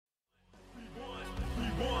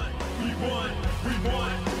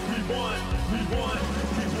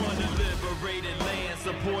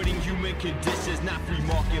exploiting human conditions, not free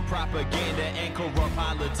market propaganda and corrupt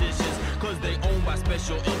politicians, cause they owned by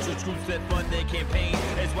special interest groups that fund their campaign.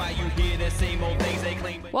 That's why you hear the same old things they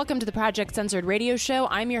claim. Welcome to the Project Censored radio show.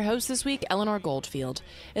 I'm your host this week, Eleanor Goldfield.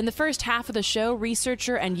 In the first half of the show,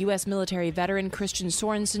 researcher and U.S. military veteran Christian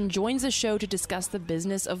Sorensen joins the show to discuss the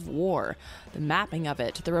business of war, the mapping of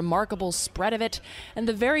it, the remarkable spread of it, and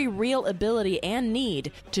the very real ability and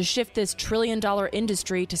need to shift this trillion-dollar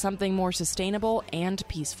industry to something more sustainable and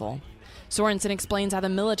peaceful. Sorensen explains how the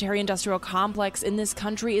military-industrial complex in this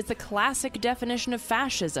country is the classic definition of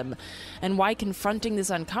fascism, and why confronting this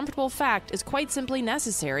uncomfortable fact is quite simply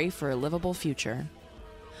necessary for a livable future.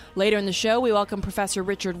 Later in the show, we welcome Professor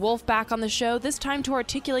Richard Wolff back on the show, this time to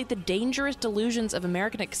articulate the dangerous delusions of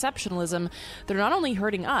American exceptionalism that are not only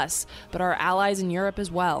hurting us, but our allies in Europe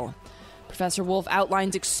as well. Professor Wolff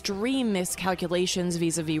outlines extreme miscalculations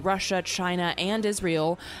vis-à-vis Russia, China, and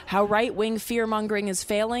Israel, how right-wing fear-mongering is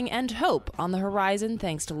failing, and hope on the horizon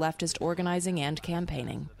thanks to leftist organizing and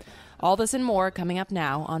campaigning. All this and more coming up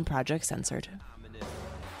now on Project Censored.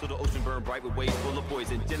 So the ocean burned bright with waves full of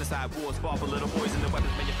poison. Genocide wars fought for little boys, and the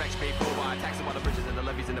weapons manufactured paid for by taxing all the bridges and the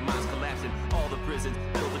levees and the mines collapsing. All the prisons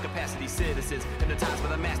build the capacity citizens. And the times for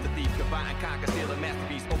the master thief, combine and conquer, steal a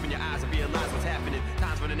masterpiece. Open your eyes and realize what's happening.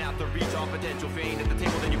 Time's running out to reach all potential. If you ain't at the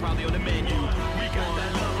table, then you're probably on the menu. We got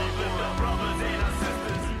that love with our brothers and our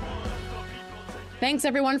sisters. Thanks,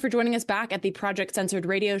 everyone, for joining us back at the Project Censored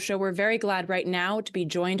radio show. We're very glad right now to be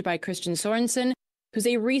joined by Christian Sorensen, who's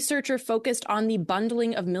a researcher focused on the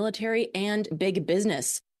bundling of military and big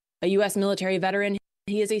business. A U.S. military veteran,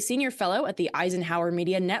 he is a senior fellow at the Eisenhower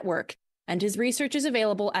Media Network, and his research is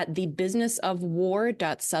available at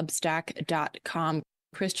thebusinessofwar.substack.com.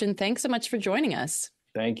 Christian, thanks so much for joining us.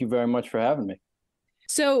 Thank you very much for having me.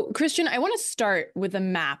 So, Christian, I want to start with a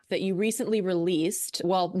map that you recently released,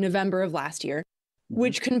 November of last year,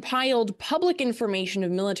 which compiled public information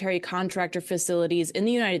of military contractor facilities in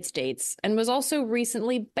the United States and was also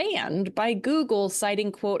recently banned by Google, citing,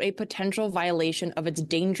 quote, a potential violation of its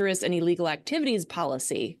dangerous and illegal activities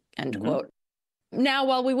policy, end quote. Now,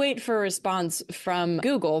 while we wait for a response from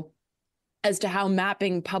Google as to how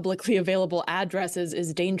mapping publicly available addresses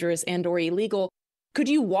is dangerous and or illegal, could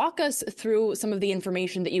you walk us through some of the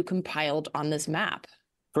information that you compiled on this map?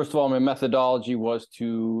 First of all, my methodology was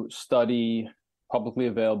to study publicly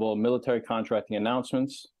available military contracting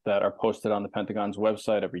announcements that are posted on the Pentagon's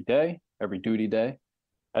website every day, every duty day,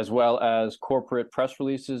 as well as corporate press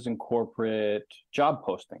releases and corporate job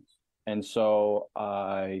postings. And so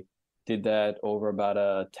I did that over about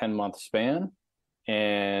a 10-month span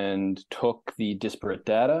and took the disparate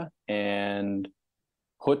data and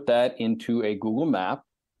put that into a Google map.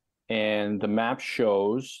 And the map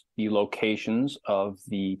shows the locations of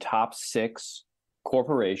the top 6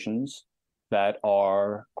 corporations that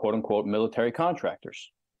are quote unquote military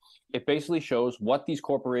contractors. It basically shows what these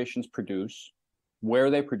corporations produce, where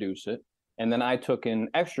they produce it. And then I took an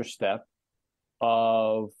extra step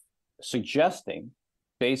of suggesting,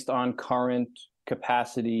 based on current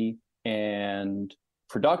capacity and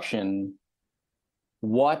production,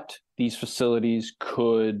 what these facilities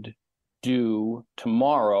could do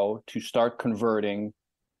tomorrow to start converting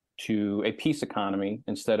to a peace economy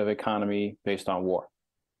instead of economy based on war.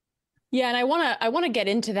 Yeah, and I want to get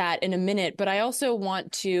into that in a minute, but I also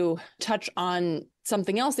want to touch on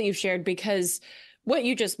something else that you've shared, because what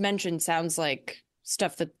you just mentioned sounds like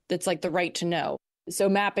stuff that's like the right to know. So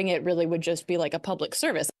mapping it really would just be like a public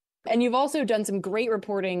service. And you've also done some great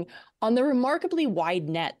reporting on the remarkably wide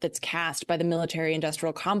net that's cast by the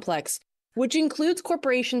military-industrial complex, which includes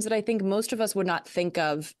corporations that I think most of us would not think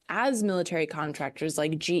of as military contractors,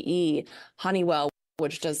 like GE, Honeywell,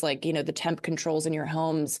 which does the temp controls in your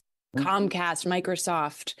homes, Comcast,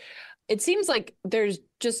 Microsoft. It seems like there's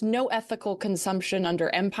just no ethical consumption under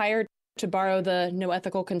empire, to borrow the no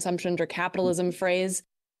ethical consumption under capitalism phrase.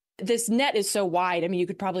 This net is so wide. I mean, you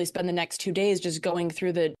could probably spend the next 2 days just going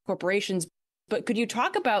through the corporations. But could you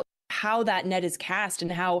talk about how that net is cast and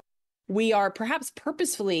how we are perhaps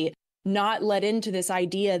purposefully not let into this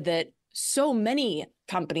idea that so many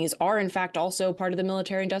companies are, in fact, also part of the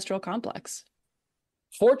military-industrial complex?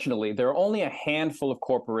 Fortunately, there are only a handful of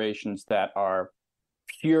corporations that are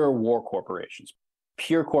pure war corporations,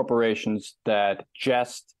 pure corporations that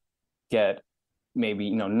just get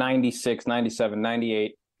maybe 96, 97,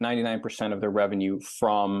 98, 99% of their revenue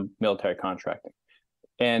from military contracting.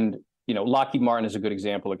 And Lockheed Martin is a good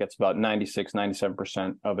example. It gets about 96,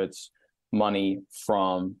 97% of its money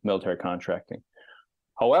from military contracting.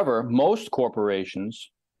 However, most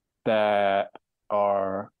corporations that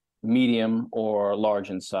are medium or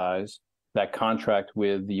large in size that contract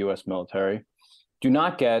with the U.S. military do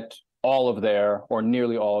not get all of their or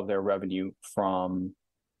nearly all of their revenue from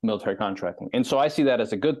military contracting. And so I see that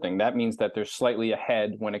as a good thing. That means that they're slightly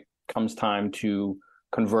ahead when it comes time to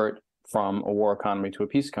convert from a war economy to a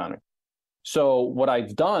peace economy. So what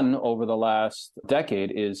I've done over the last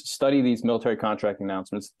decade is study these military contracting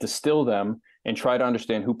announcements, distill them, and try to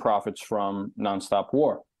understand who profits from nonstop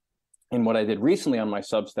war. And what I did recently on my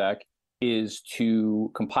Substack is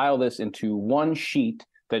to compile this into one sheet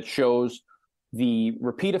that shows the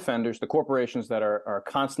repeat offenders, the corporations that are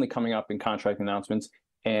constantly coming up in contract announcements,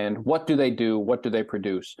 and what do they do, what do they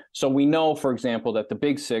produce. So we know, for example, that the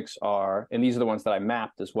big six are, and these are the ones that I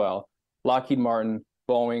mapped as well, Lockheed Martin,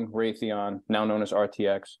 Boeing, Raytheon, now known as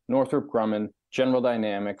RTX, Northrop Grumman, General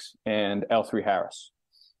Dynamics, and L3 Harris.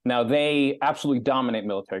 Now, they absolutely dominate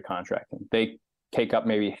military contracting. They take up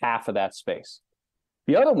maybe half of that space.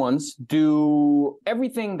 The other ones do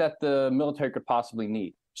everything that the military could possibly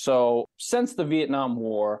need. So since the Vietnam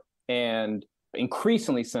War, and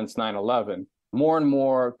increasingly since 9/11, more and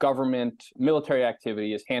more government military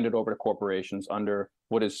activity is handed over to corporations under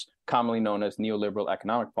what is commonly known as neoliberal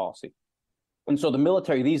economic policy. And so the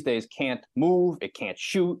military these days can't move, it can't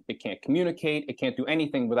shoot, it can't communicate, it can't do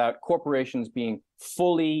anything without corporations being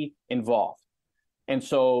fully involved. And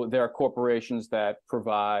so there are corporations that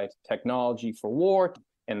provide technology for war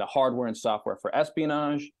and the hardware and software for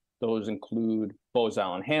espionage. Those include Bose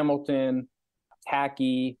Allen Hamilton,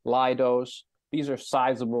 TACI, Leidos. These are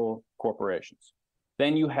sizable corporations.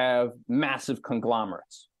 Then you have massive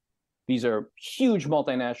conglomerates. These are huge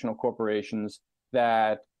multinational corporations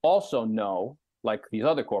that also know, like these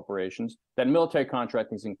other corporations, that military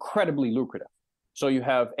contracting is incredibly lucrative. So you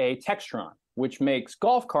have a Textron, which makes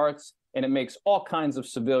golf carts, and it makes all kinds of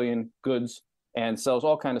civilian goods and sells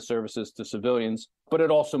all kinds of services to civilians, but it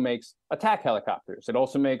also makes attack helicopters. It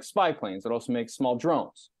also makes spy planes. It also makes small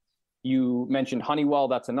drones. You mentioned Honeywell.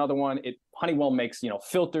 That's another one. Honeywell makes,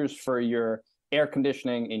 filters for your air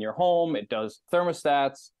conditioning in your home. It does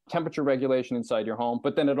thermostats, temperature regulation inside your home,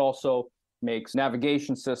 but then it also makes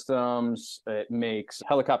navigation systems. It makes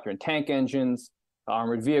helicopter and tank engines,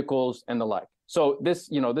 armored vehicles, and the like. So this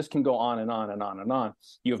can go on and on and on and on.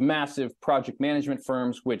 You have massive project management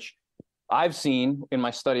firms, which I've seen in my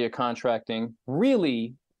study of contracting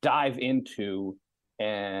really dive into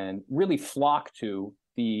and really flock to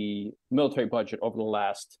the military budget over the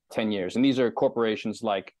last 10 years. And these are corporations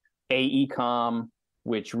like AECOM,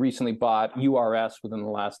 which recently bought URS within the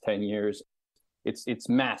last 10 years. It's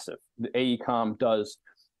massive. The AECOM does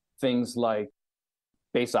things like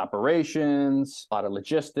base operations, a lot of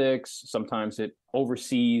logistics. Sometimes it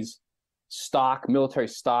oversees military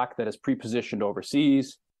stock that is pre-positioned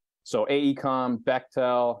overseas. So AECOM,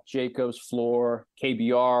 Bechtel, Jacobs, Fluor,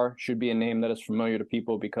 KBR should be a name that is familiar to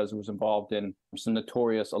people because it was involved in some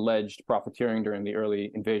notorious alleged profiteering during the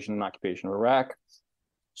early invasion and occupation of Iraq.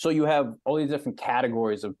 So you have all these different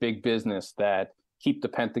categories of big business that keep the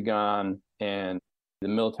Pentagon and the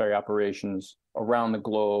military operations around the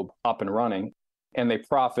globe up and running, and they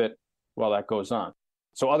profit while that goes on.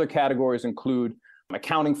 So other categories include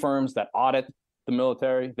accounting firms that audit the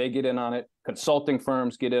military. They get in on it. Consulting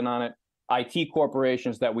firms get in on it. IT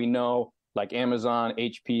corporations that we know, like Amazon,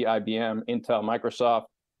 HP, IBM, Intel, Microsoft,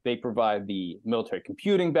 they provide the military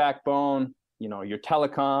computing backbone. Your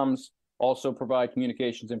telecoms also provide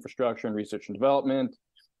communications infrastructure and research and development.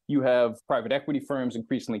 You have private equity firms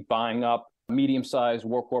increasingly buying up medium-sized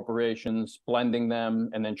war corporations, blending them,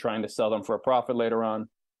 and then trying to sell them for a profit later on.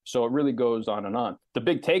 So it really goes on and on. The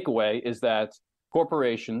big takeaway is that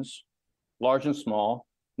corporations, large and small,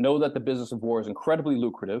 know that the business of war is incredibly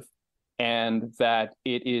lucrative and that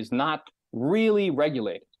it is not really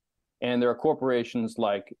regulated. And there are corporations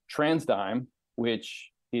like TransDigm,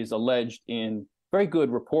 which is alleged in very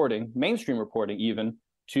good reporting, mainstream reporting even,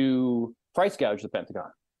 to price gouge the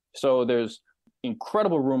Pentagon. So there's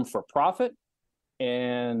incredible room for profit.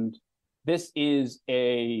 And this is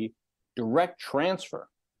a direct transfer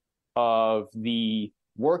of the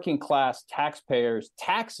working class taxpayers'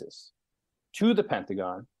 taxes to the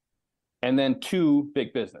Pentagon and then to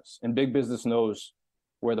big business. And big business knows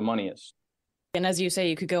where the money is. And as you say,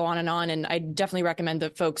 you could go on. And I definitely recommend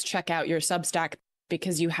that folks check out your Substack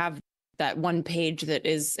because you have that one page that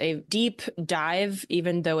is a deep dive,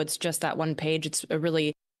 even though it's just that one page. It's a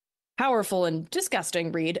really powerful and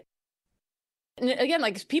disgusting read. And again,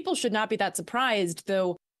 people should not be that surprised,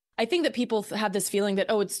 though. I think that people have this feeling that,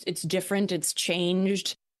 it's different, it's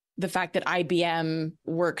changed. The fact that IBM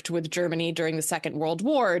worked with Germany during the Second World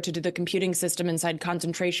War to do the computing system inside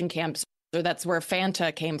concentration camps, or that's where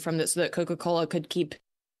Fanta came from, so that Coca-Cola could keep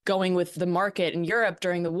going with the market in Europe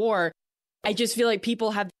during the war. I just feel like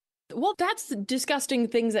people have Well, that's disgusting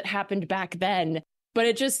things that happened back then, but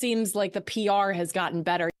it just seems like the PR has gotten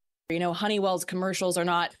better. You know, Honeywell's commercials are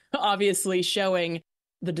not obviously showing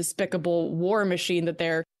the despicable war machine that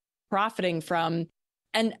they're profiting from.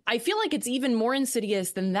 And I feel like it's even more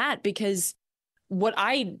insidious than that, because what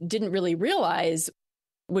I didn't really realize,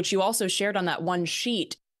 which you also shared on that one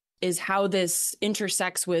sheet, is how this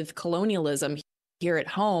intersects with colonialism here at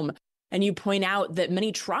home. And you point out that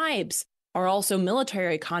many tribes are also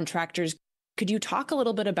military contractors. Could you talk a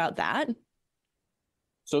little bit about that?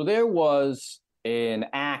 So there was an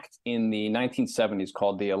act in the 1970s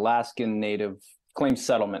called the Alaskan Native Claims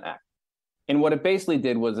Settlement Act. And what it basically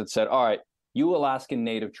did was it said, all right, you Alaskan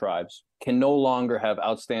Native tribes can no longer have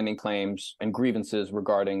outstanding claims and grievances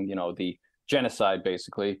regarding, the genocide,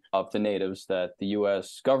 basically, of the natives that the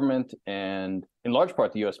U.S. government and, in large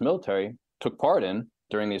part, the U.S. military took part in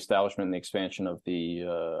during the establishment and the expansion of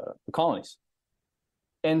the colonies.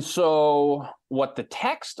 And so what the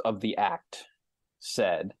text of the act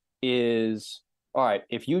said is, all right,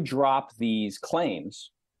 if you drop these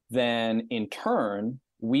claims, then in turn,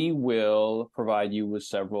 we will provide you with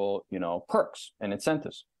several, perks and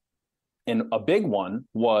incentives. And a big one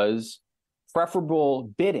was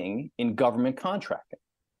preferable bidding in government contracting.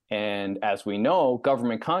 And as we know,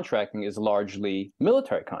 government contracting is largely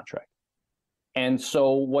military contracting. And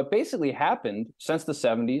so what basically happened since the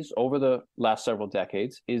 70s, over the last several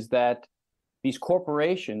decades, is that these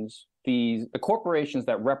corporations, the corporations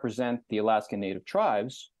that represent the Alaskan Native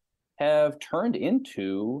tribes, have turned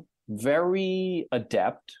into very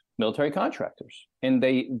adept military contractors. And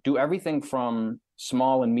they do everything from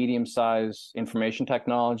small and medium-sized information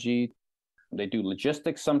technology. They do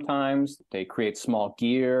logistics sometimes. They create small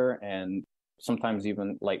gear and sometimes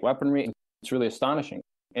even light weaponry. It's really astonishing.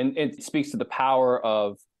 And it speaks to the power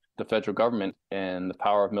of the federal government and the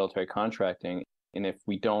power of military contracting. And if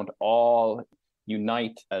we don't all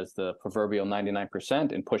unite as the proverbial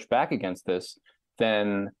 99% and push back against this,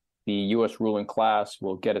 then the U.S. ruling class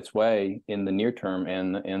will get its way in the near term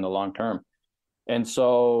and in the long term. And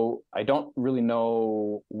so I don't really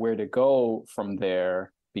know where to go from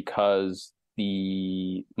there, because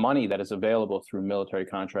the money that is available through military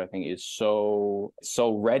contracting is so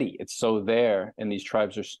ready. It's so there, and these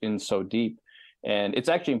tribes are in so deep. And it's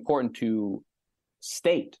actually important to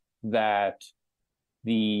state that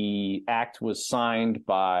the act was signed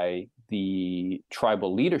by the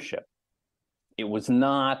tribal leadership. It was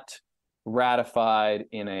not ratified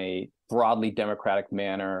in a broadly democratic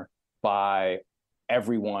manner by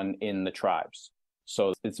everyone in the tribes.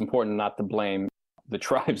 So it's important not to blame the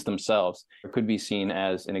tribes themselves. It could be seen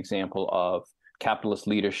as an example of capitalist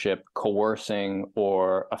leadership coercing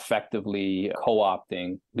or effectively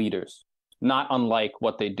co-opting leaders, not unlike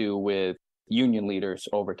what they do with union leaders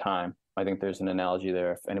over time. I think there's an analogy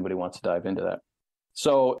there if anybody wants to dive into that.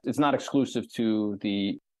 So it's not exclusive to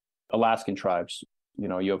the Alaskan tribes.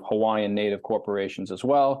 You have Hawaiian Native corporations as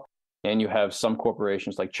well, and you have some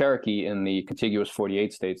corporations like Cherokee in the contiguous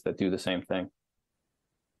 48 states that do the same thing.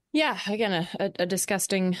 Yeah, again, a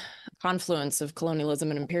disgusting confluence of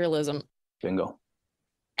colonialism and imperialism. Bingo.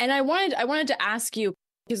 And I wanted to ask you,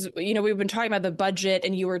 because we've been talking about the budget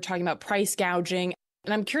and you were talking about price gouging,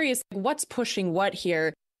 and I'm curious, what's pushing what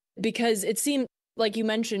here? Because it seemed like you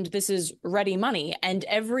mentioned this is ready money, and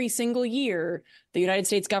every single year the United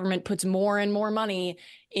States government puts more and more money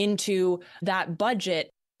into that budget.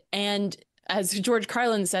 And as George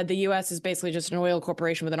Carlin said, the U.S. is basically just an oil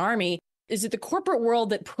corporation with an army. Is it the corporate world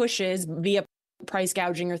that pushes via price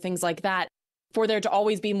gouging or things like that for there to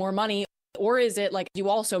always be more money? Or is it, like you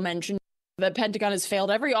also mentioned, the Pentagon has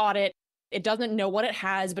failed every audit. It doesn't know what it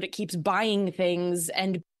has, but it keeps buying things.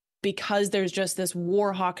 And because there's just this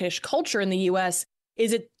war hawkish culture in the U.S.,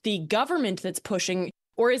 is it the government that's pushing,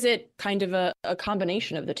 or is it kind of a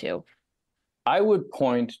combination of the two? I would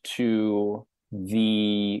point to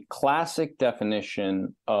the classic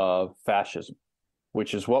definition of fascism,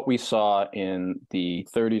 which is what we saw in the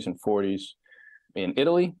 30s and 40s in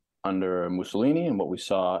Italy under Mussolini, and what we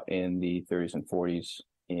saw in the 30s and 40s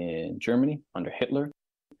in Germany under Hitler.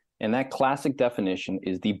 And that classic definition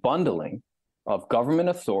is the bundling of government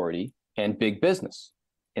authority and big business.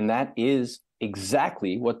 And that is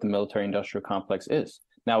exactly what the military-industrial complex is.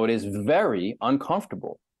 Now, it is very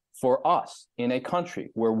uncomfortable for us in a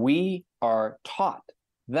country where we are taught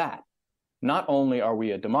that not only are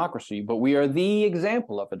we a democracy, but we are the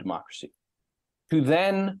example of a democracy, to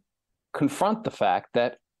then confront the fact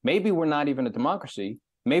that maybe we're not even a democracy,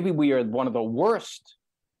 maybe we are one of the worst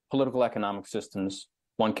political economic systems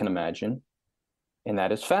one can imagine, and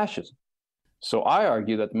that is fascism. So I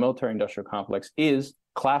argue that the military-industrial complex is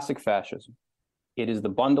classic fascism. It is the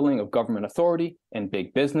bundling of government authority and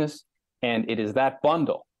big business. And it is that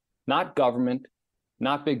bundle, not government,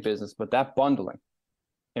 not big business, but that bundling.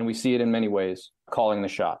 And we see it in many ways, calling the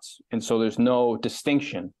shots. And so there's no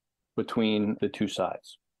distinction between the two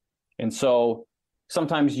sides. And so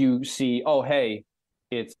sometimes you see, oh, hey,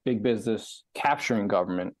 it's big business capturing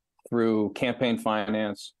government through campaign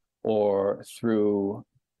finance or through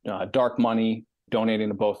dark money, donating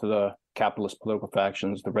to both of the capitalist political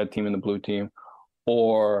factions, the red team and the blue team,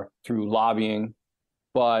 or through lobbying.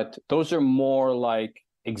 But those are more like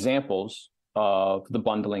examples of the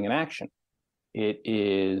bundling in action. It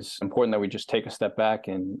is important that we just take a step back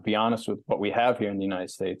and be honest with what we have here in the United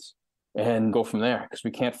States and go from there, because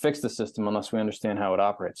we can't fix the system unless we understand how it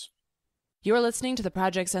operates. You're listening to the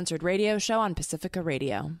Project Censored radio show on Pacifica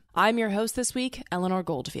Radio. I'm your host this week, Eleanor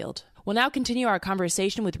Goldfield. We'll now continue our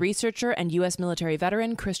conversation with researcher and U.S. military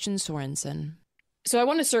veteran Christian Sorensen. So I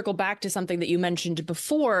want to circle back to something that you mentioned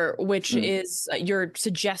before, which is your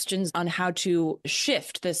suggestions on how to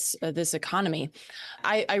shift this economy.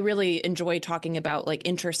 I really enjoy talking about like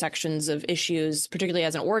intersections of issues, particularly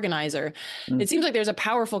as an organizer. It seems like there's a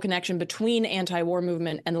powerful connection between anti-war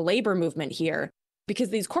movement and the labor movement here,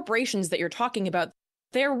 because these corporations that you're talking about,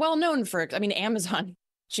 they're well known for, Amazon,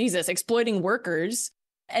 Jesus, exploiting workers.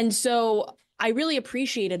 And so I really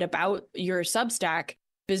appreciated about your Substack,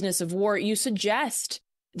 Business of War, you suggest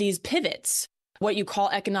these pivots, what you call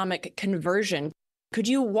economic conversion. Could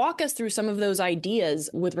you walk us through some of those ideas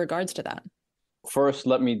with regards to that? First,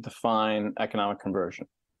 let me define economic conversion.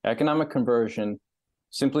 Economic conversion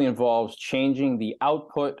simply involves changing the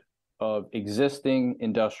output of existing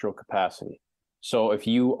industrial capacity. So if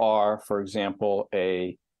you are, for example,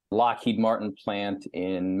 a Lockheed Martin plant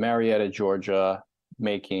in Marietta, Georgia,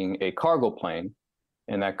 making a cargo plane,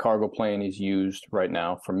 and that cargo plane is used right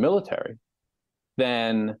now for military,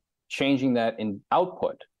 then changing that in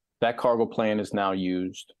output, that cargo plane is now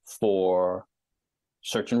used for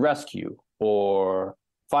search and rescue or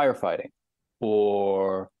firefighting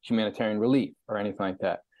or humanitarian relief or anything like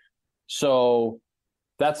that. So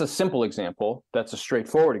that's a simple example. That's a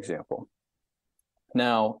straightforward example.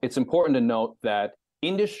 Now, it's important to note that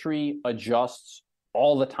industry adjusts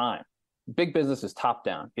all the time. Big business is top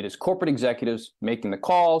down. It is corporate executives making the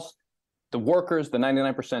calls. The workers, the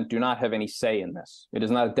 99%, do not have any say in this. It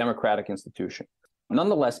is not a democratic institution.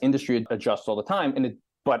 Nonetheless, industry adjusts all the time,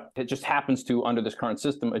 but it just happens to, under this current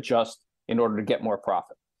system, adjust in order to get more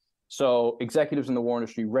profit. So executives in the war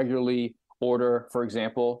industry regularly order, for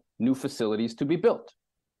example, new facilities to be built.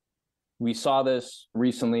 We saw this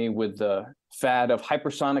recently with the fad of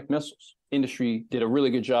hypersonic missiles. Industry did a really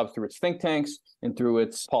good job through its think tanks and through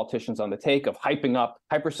its politicians on the take of hyping up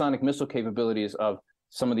hypersonic missile capabilities of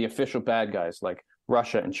some of the official bad guys like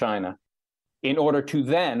Russia and China, in order to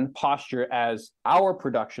then posture as our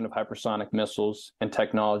production of hypersonic missiles and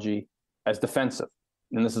technology as defensive.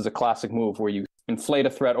 And this is a classic move where you inflate a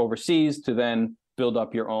threat overseas to then build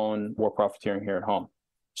up your own war profiteering here at home.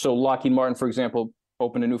 So Lockheed Martin, for example,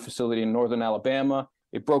 opened a new facility in northern Alabama.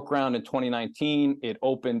 It broke ground in 2019. It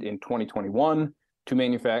opened in 2021 to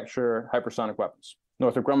manufacture hypersonic weapons.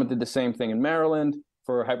 Northrop Grumman did the same thing in Maryland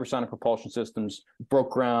for hypersonic propulsion systems,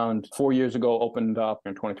 broke ground 4 years ago, opened up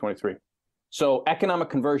in 2023. So economic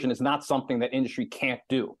conversion is not something that industry can't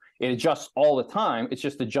do. It adjusts all the time. It's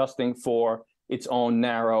just adjusting for its own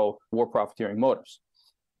narrow war profiteering motives.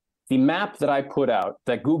 The map that I put out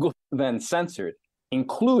that Google then censored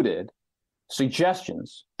included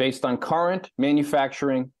suggestions based on current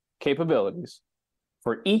manufacturing capabilities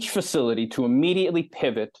for each facility to immediately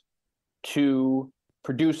pivot to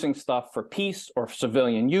producing stuff for peace or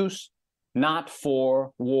civilian use, not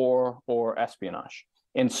for war or espionage.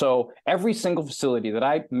 And so every single facility that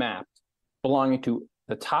I mapped belonging to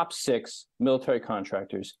the top 6 military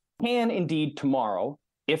contractors can indeed tomorrow,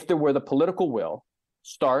 if there were the political will,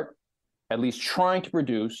 start at least trying to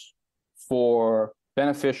produce for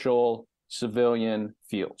beneficial civilian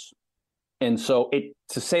fields. And so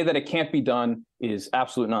to say that it can't be done is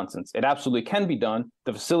absolute nonsense. It absolutely can be done.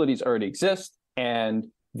 The facilities already exist, and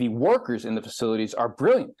the workers in the facilities are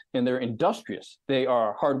brilliant and they're industrious. They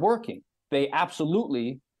are hardworking. They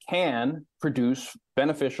absolutely can produce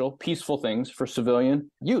beneficial, peaceful things for civilian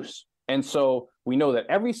use. And so we know that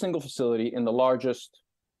every single facility in the largest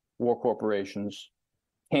war corporations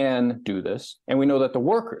can do this. And we know that the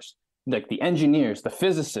workers, like the engineers, the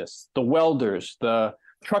physicists, the welders, the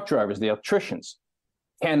truck drivers, the electricians,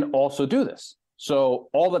 can also do this. So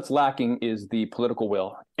all that's lacking is the political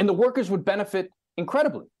will. And the workers would benefit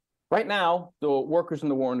incredibly. Right now, the workers in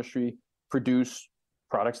the war industry produce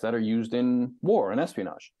products that are used in war and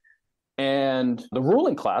espionage. And the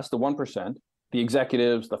ruling class, the 1%, The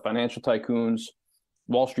executives, the financial tycoons,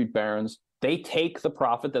 Wall Street barons, they take the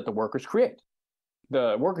profit that the workers create.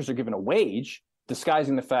 The workers are given a wage,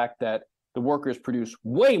 disguising the fact that the workers produce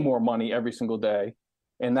way more money every single day,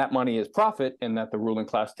 and that money is profit, and that the ruling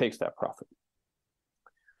class takes that profit.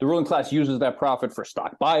 The ruling class uses that profit for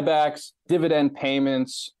stock buybacks, dividend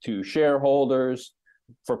payments to shareholders,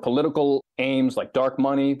 for political aims like dark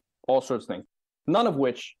money, all sorts of things, none of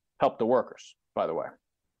which help the workers, by the way.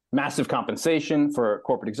 Massive compensation for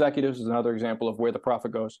corporate executives is another example of where the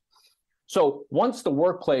profit goes. So once the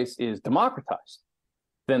workplace is democratized,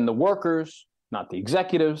 then the workers, not the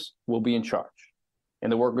executives, will be in charge.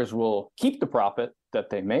 And the workers will keep the profit that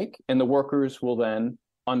they make, and the workers will then,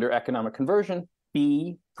 under economic conversion,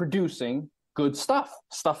 be producing good stuff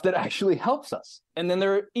that actually helps us. And then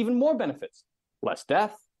there are even more benefits: less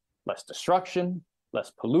death, less destruction,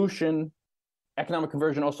 less pollution. Economic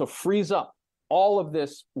conversion also frees up all of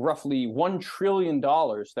this roughly $1 trillion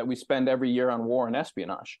that we spend every year on war and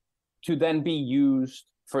espionage to then be used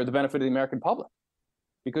for the benefit of the American public,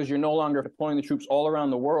 because you're no longer deploying the troops all around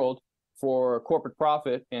the world for corporate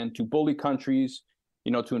profit and to bully countries,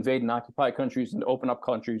 to invade and occupy countries and to open up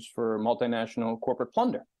countries for multinational corporate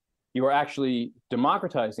plunder. You are actually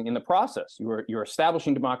democratizing in the process. You're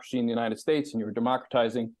establishing democracy in the United States, and you're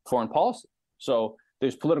democratizing foreign policy. So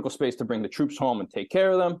there's political space to bring the troops home and take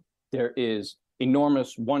care of them. There is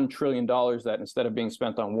enormous $1 trillion that, instead of being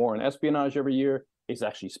spent on war and espionage every year, is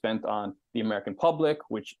actually spent on the American public,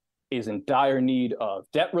 which is in dire need of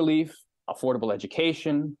debt relief, affordable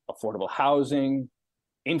education, affordable housing,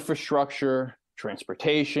 infrastructure,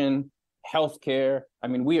 transportation, healthcare. I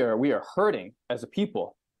mean, we are hurting as a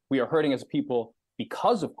people. We are hurting as a people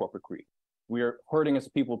because of corporate greed. We are hurting as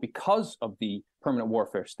a people because of the permanent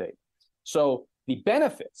warfare state. So the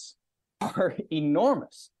benefits are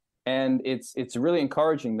enormous. And it's really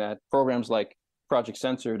encouraging that programs like Project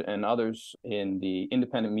Censored and others in the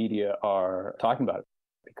independent media are talking about it,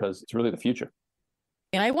 because it's really the future.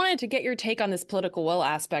 And I wanted to get your take on this political will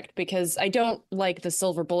aspect, because I don't like the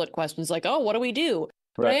silver bullet questions like, oh, what do we do?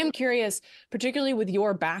 But I am curious, particularly with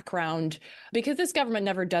your background, because this government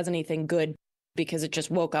never does anything good because it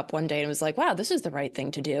just woke up one day and was like, wow, this is the right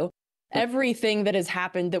thing to do. Everything that has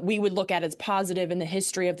happened that we would look at as positive in the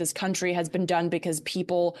history of this country has been done because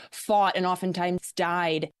people fought and oftentimes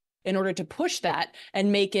died in order to push that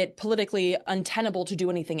and make it politically untenable to do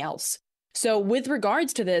anything else. So with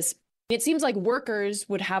regards to this, it seems like workers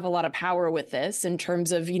would have a lot of power with this in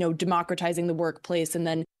terms of, democratizing the workplace and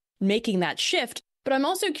then making that shift. But I'm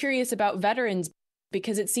also curious about veterans,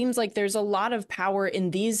 because it seems like there's a lot of power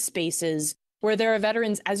in these spaces where there are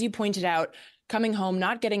veterans, as you pointed out, coming home,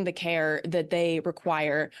 not getting the care that they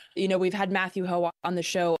require. We've had Matthew Ho on the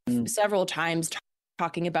show several times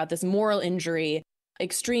talking about this moral injury,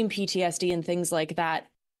 extreme PTSD and things like that.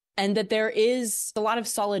 And that there is a lot of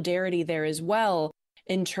solidarity there as well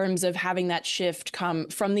in terms of having that shift come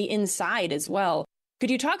from the inside as well.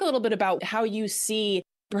 Could you talk a little bit about how you see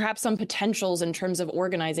perhaps some potentials in terms of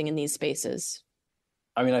organizing in these spaces?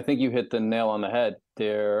 I mean, I think you hit the nail on the head.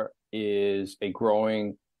 There is a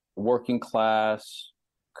growing working class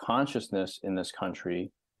consciousness in this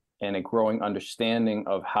country and a growing understanding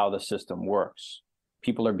of how the system works.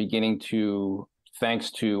 People are beginning to,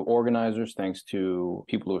 thanks to organizers, thanks to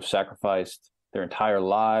people who have sacrificed their entire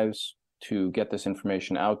lives to get this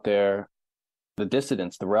information out there, the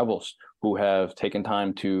dissidents, the rebels who have taken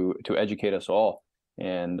time to educate us all,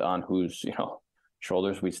 and on whose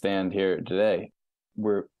shoulders we stand here today.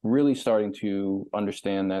 We're really starting to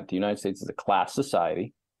understand that the United States is a class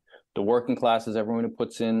society. The working class is everyone who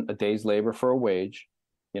puts in a day's labor for a wage.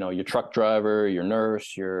 Your truck driver, your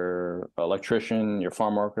nurse, your electrician, your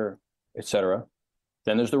farm worker, etc.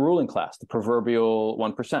 Then there's the ruling class, the proverbial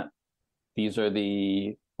 1%. These are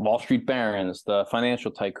the Wall Street barons, the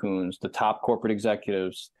financial tycoons, the top corporate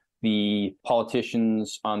executives, the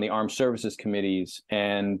politicians on the armed services committees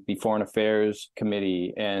and the foreign affairs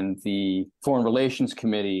committee and the foreign relations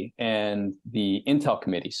committee and the intel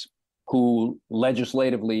committees, who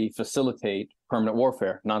legislatively facilitate permanent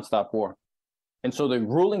warfare, nonstop war. And so the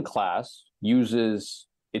ruling class uses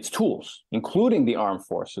its tools, including the armed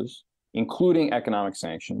forces, including economic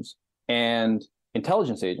sanctions and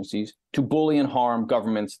intelligence agencies, to bully and harm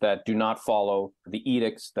governments that do not follow the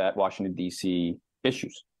edicts that Washington, D.C.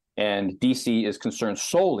 issues. And D.C. is concerned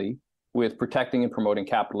solely with protecting and promoting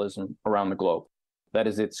capitalism around the globe. That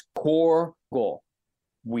is its core goal.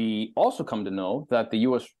 We also come to know that the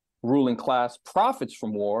U.S. ruling class profits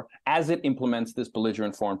from war as it implements this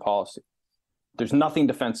belligerent foreign policy. There's nothing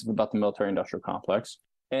defensive about the military-industrial complex.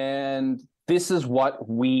 And this is what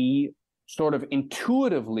we sort of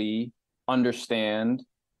intuitively understand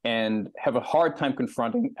and have a hard time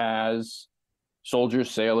confronting as soldiers,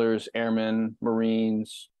 sailors, airmen,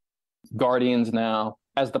 Marines, guardians now.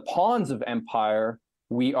 As the pawns of empire,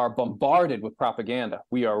 we are bombarded with propaganda.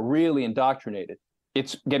 We are really indoctrinated.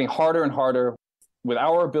 It's getting harder and harder. With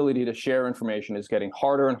our ability to share information, it's getting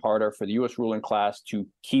harder and harder for the U.S. ruling class to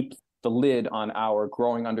keep the lid on our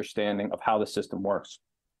growing understanding of how the system works.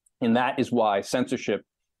 And that is why censorship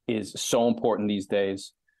is so important these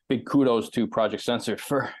days. Big kudos to Project Censored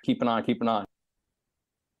for keeping on.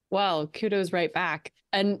 Well, kudos right back.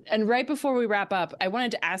 And right before we wrap up, I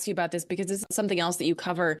wanted to ask you about this because this is something else that you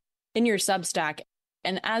cover in your Substack.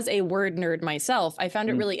 And as a word nerd myself, I found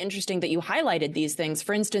it really interesting that you highlighted these things.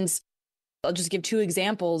 For instance, I'll just give two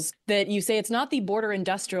examples that you say it's not the border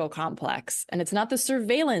industrial complex and it's not the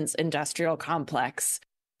surveillance industrial complex.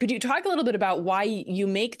 Could you talk a little bit about why you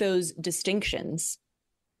make those distinctions?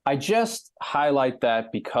 I just highlight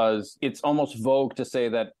that because it's almost vogue to say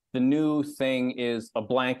that the new thing is a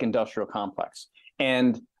blank industrial complex.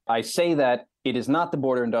 And I say that it is not the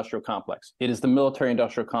border industrial complex. It is the military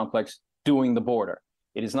industrial complex doing the border.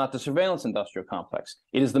 It is not the surveillance industrial complex.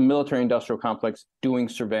 It is the military industrial complex doing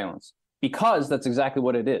surveillance. Because that's exactly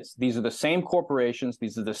what it is. These are the same corporations.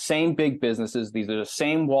 These are the same big businesses. These are the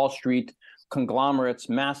same Wall Street conglomerates,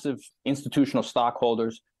 massive institutional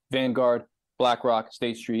stockholders, Vanguard, BlackRock,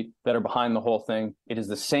 State Street, that are behind the whole thing. It is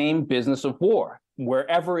the same business of war,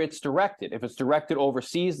 wherever it's directed. If it's directed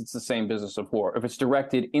overseas, it's the same business of war. If it's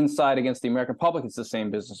directed inside against the American public, it's the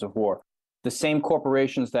same business of war. The same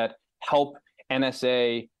corporations that help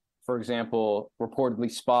NSA, for example,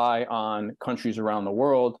 reportedly spy on countries around the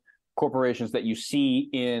world, corporations that you see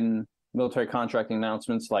in military contracting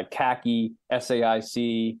announcements like CACI,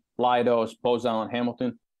 SAIC, Leidos, Bose Allen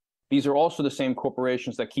Hamilton. These are also the same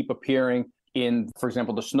corporations that keep appearing in, for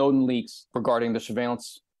example, the Snowden leaks regarding the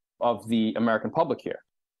surveillance of the American public here.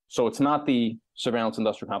 So it's not the surveillance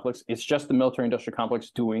industrial complex. It's just the military industrial complex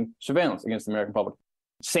doing surveillance against the American public.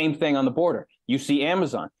 Same thing on the border. You see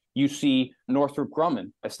Amazon. You see Northrop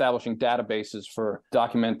Grumman establishing databases for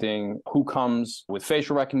documenting who comes with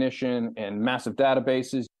facial recognition and massive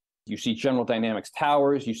databases. You see General Dynamics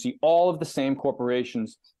towers. You see all of the same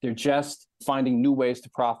corporations. They're just finding new ways to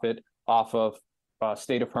profit off of a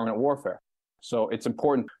state of permanent warfare. So it's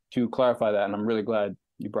important to clarify that, and I'm really glad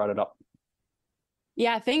you brought it up.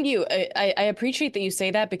 Yeah, thank you. I appreciate that you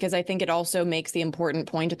say that because I think it also makes the important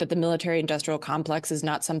point that the military-industrial complex is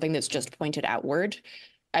not something that's just pointed outward.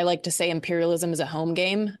 I like to say imperialism is a home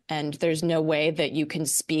game, and there's no way that you can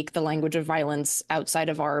speak the language of violence outside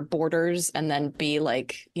of our borders and then be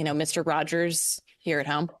like, Mr. Rogers here at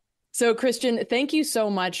home. So, Christian, thank you so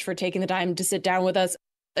much for taking the time to sit down with us.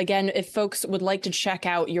 Again, if folks would like to check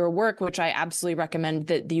out your work, which I absolutely recommend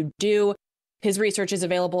that you do, his research is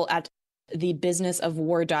available at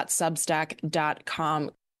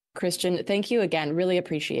thebusinessofwar.substack.com. Christian, thank you again. Really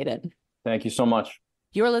appreciate it. Thank you so much.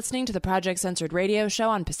 You're listening to the Project Censored radio show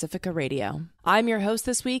on Pacifica Radio. I'm your host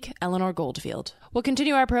this week, Eleanor Goldfield. We'll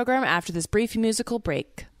continue our program after this brief musical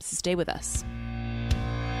break, so stay with us.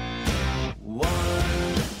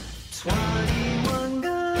 121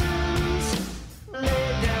 guns,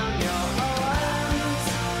 lay down your arms,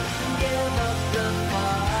 give up the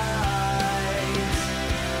fight.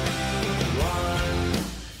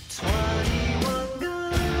 121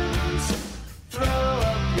 guns, throw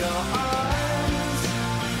up your arms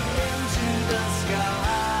into the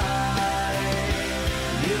sky,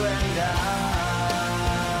 you and I.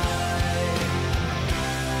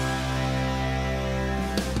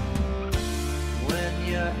 When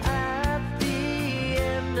you're at the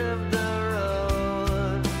end of the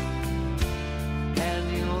road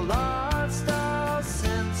and you lost all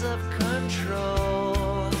sense of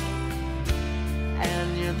control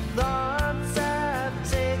and your thoughts have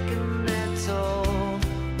taken their toll,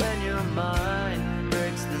 when your mind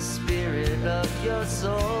breaks the spirit of your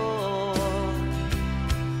soul,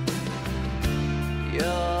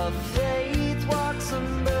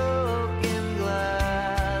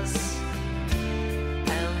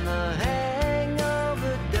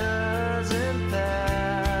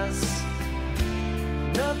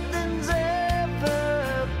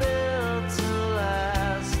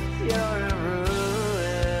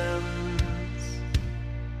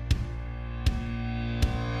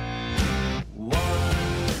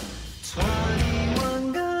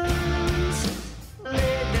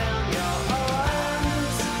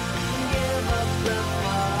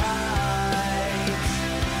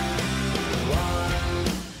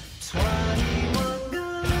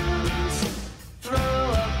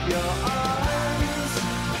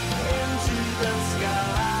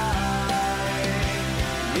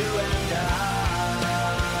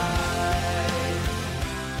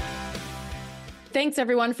 thanks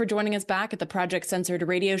everyone for joining us back at the Project Censored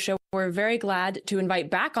radio show. We're very glad to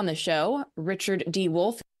invite back on the show Richard D.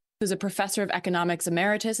 Wolff, who's a professor of economics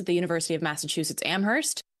emeritus at the University of Massachusetts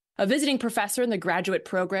Amherst, a visiting professor in the graduate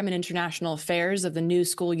program in international affairs of the New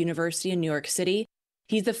School University in New York City.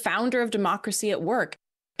 He's the founder of Democracy at Work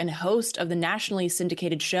and host of the nationally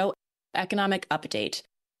syndicated show Economic Update.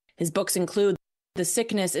 His books include The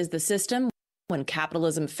Sickness is the System, When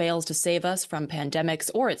Capitalism Fails to Save Us from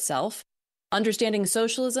Pandemics or Itself, Understanding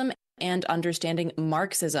Socialism, and Understanding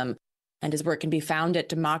Marxism. And his work can be found at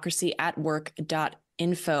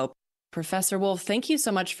democracyatwork.info. Professor Wolff, thank you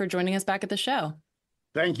so much for joining us back at the show.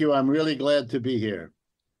 Thank you. I'm really glad to be here.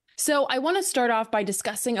 So I want to start off by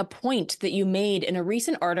discussing a point that you made in a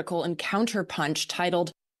recent article in Counterpunch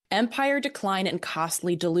titled Empire Decline and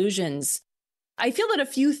Costly Delusions. I feel that a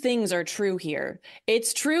few things are true here.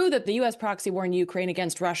 It's true that the U.S. proxy war in Ukraine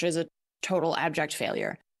against Russia is a total abject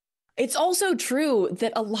failure. It's also true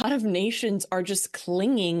that a lot of nations are just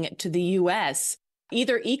clinging to the U.S.,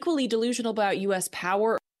 either equally delusional about U.S.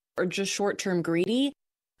 power or just short-term greedy.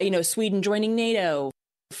 Sweden joining NATO,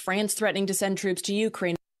 France threatening to send troops to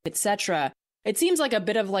Ukraine, etc. It seems like a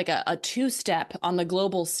bit of like a two-step on the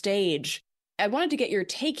global stage. I wanted to get your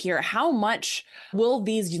take here. How much will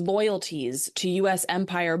these loyalties to U.S.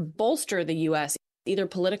 empire bolster the U.S., either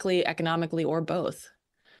politically, economically, or both?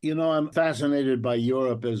 I'm fascinated by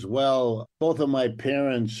Europe as well. Both of my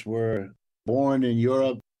parents were born in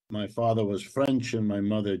Europe. My father was French and my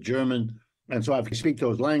mother German. And so I speak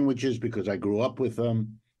those languages because I grew up with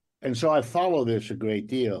them. And so I follow this a great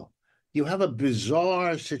deal. You have a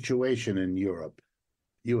bizarre situation in Europe.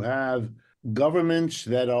 You have governments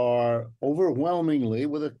that are overwhelmingly,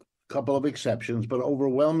 with a couple of exceptions, but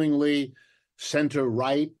overwhelmingly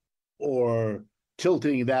center-right or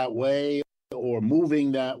tilting that way or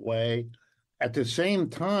moving that way, at the same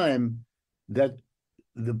time that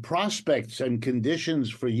the prospects and conditions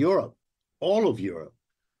for Europe, all of Europe,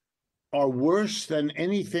 are worse than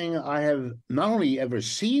anything I have not only ever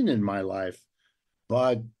seen in my life,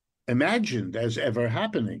 but imagined as ever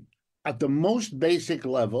happening. At the most basic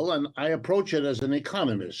level, and I approach it as an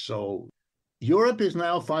economist, so Europe is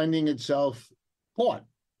now finding itself caught,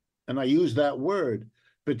 and I use that word,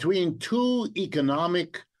 between two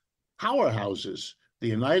economic powerhouses, the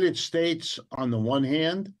United States on the one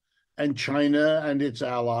hand, and China and its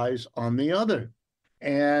allies on the other.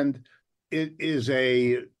 And it is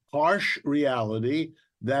a harsh reality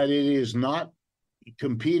that it is not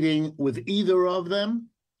competing with either of them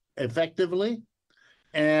effectively.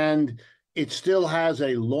 And it still has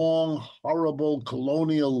a long, horrible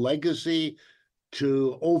colonial legacy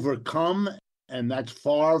to overcome. And that's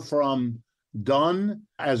far from done,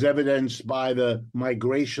 as evidenced by the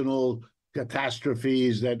migrational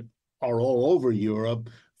catastrophes that are all over Europe,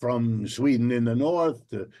 from Sweden in the north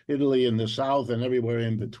to Italy in the south and everywhere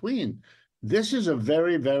in between. This is a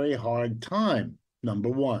very, very hard time, number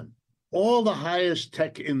one. All the highest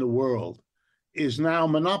tech in the world is now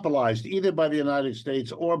monopolized either by the United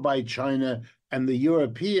States or by China. And the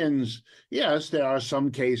Europeans, yes, there are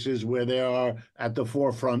some cases where they are at the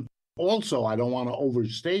forefront. Also, I don't want to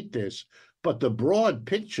overstate this, but the broad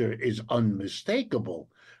picture is unmistakable.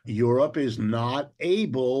 Europe is not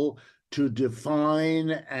able to define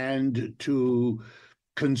and to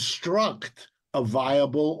construct a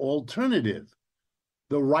viable alternative.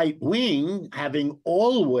 The right wing, having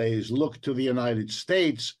always looked to the United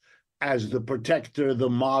States as the protector, the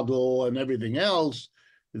model, and everything else,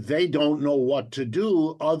 they don't know what to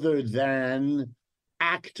do other than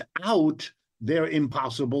act out their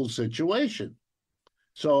impossible situation.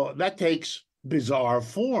 So that takes bizarre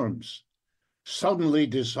forms. Suddenly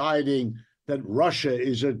deciding that Russia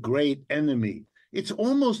is a great enemy. It's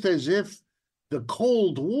almost as if the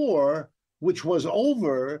Cold War, which was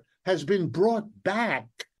over, has been brought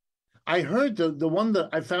back. I heard the one that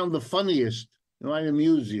I found the funniest, it might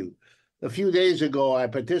amuse you. A few days ago, I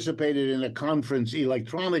participated in a conference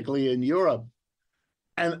electronically in Europe,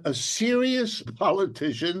 and a serious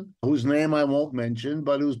politician, whose name I won't mention,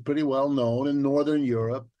 but who's pretty well known in Northern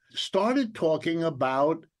Europe, started talking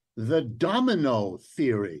about the domino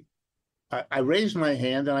theory. I raised my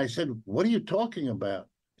hand and I said, "What are you talking about?"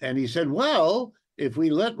 And he said, "Well, if we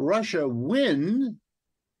let Russia win,"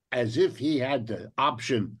 as if he had the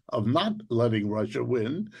option of not letting Russia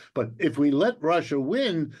win, but if we let Russia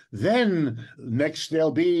win, then next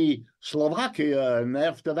there'll be Slovakia, and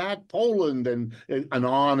after that, Poland, and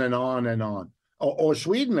on and on and on. Or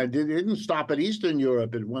Sweden. It didn't stop at Eastern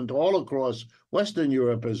Europe. It went all across Western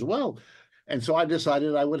Europe as well. And so I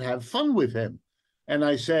decided I would have fun with him. And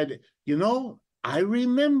I said, I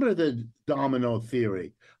remember the domino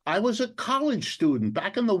theory. I was a college student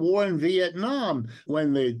back in the war in Vietnam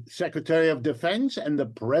when the Secretary of Defense and the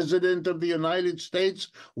President of the United States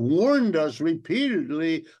warned us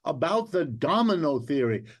repeatedly about the domino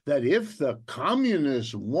theory, that if the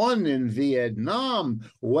communists won in Vietnam,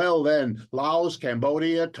 well then Laos,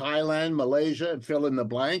 Cambodia, Thailand, Malaysia, and fill in the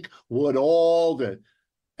blank would all do.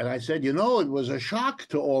 And I said, it was a shock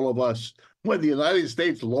to all of us when the United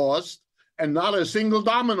States lost and not a single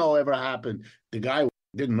domino ever happened. The guy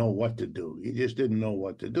didn't know what to do. He just didn't know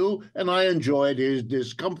what to do. And I enjoyed his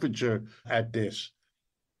discomfiture at this.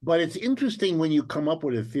 But it's interesting when you come up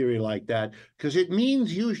with a theory like that, because it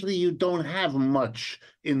means usually you don't have much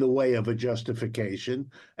in the way of a justification.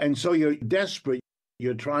 And so you're desperate.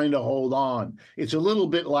 You're trying to hold on. It's a little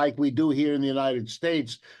bit like we do here in the United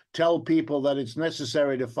States, tell people that it's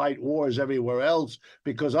necessary to fight wars everywhere else,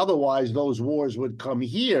 because otherwise those wars would come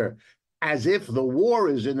here. As if the war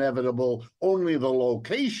is inevitable, only the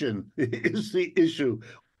location is the issue.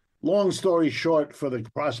 Long story short, for the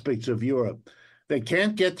prospects of Europe, they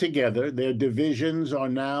can't get together. Their divisions are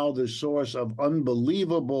now the source of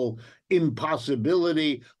unbelievable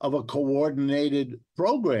impossibility of a coordinated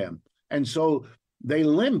program. And so they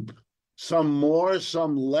limp, some more,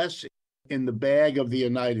 some less, in the bag of the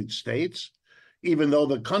United States, even though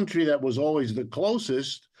the country that was always the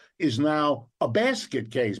closest is now a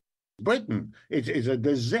basket case. Britain, it's a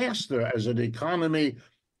disaster as an economy.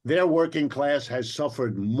 Their working class has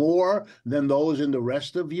suffered more than those in the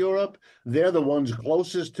rest of Europe. They're the ones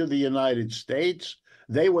closest to the United States.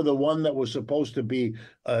 They were the one that was supposed to be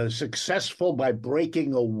successful by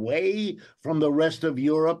breaking away from the rest of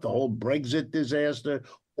Europe, the whole Brexit disaster.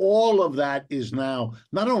 All of that is now,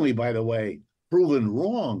 not only, by the way, proven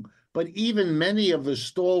wrong, but even many of the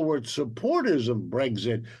stalwart supporters of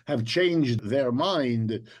Brexit have changed their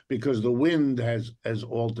mind because the wind has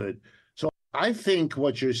altered. So I think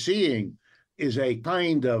what you're seeing is a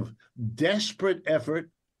kind of desperate effort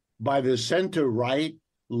by the center-right,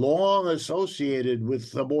 long associated with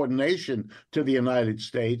subordination to the United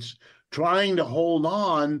States, trying to hold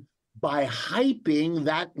on by hyping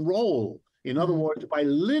that role. In other words, by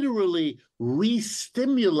literally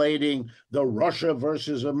re-stimulating the Russia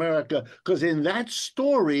versus America, because in that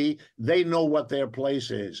story, they know what their place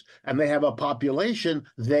is. And they have a population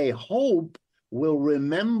they hope will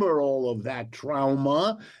remember all of that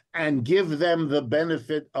trauma and give them the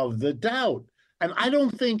benefit of the doubt. And I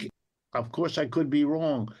don't think, of course I could be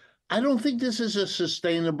wrong, I don't think this is a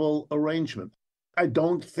sustainable arrangement. I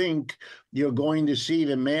don't think you're going to see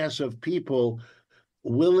the mass of people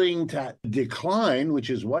willing to decline, which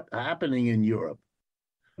is what's happening in Europe.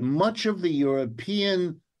 Much of the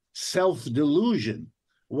European self-delusion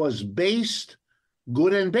was based,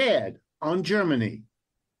 good and bad, on Germany.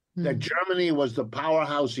 That Germany was the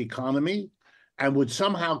powerhouse economy and would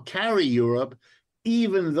somehow carry Europe,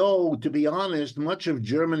 even though, to be honest, much of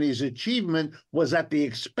Germany's achievement was at the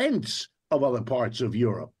expense of other parts of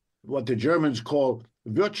Europe. What the Germans call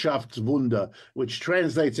Wirtschaftswunder, which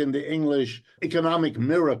translates into English, economic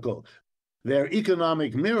miracle. Their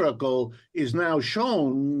economic miracle is now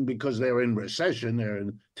shown, because they're in recession, they're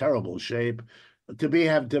in terrible shape, to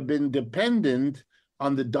have been dependent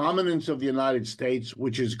on the dominance of the United States,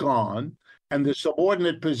 which is gone, and the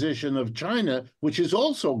subordinate position of China, which is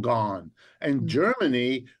also gone. And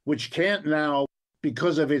Germany, which can't now,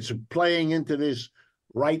 because of its playing into this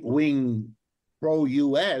right-wing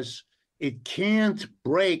pro-US, it can't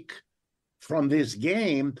break from this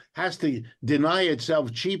game, has to deny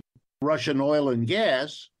itself cheap Russian oil and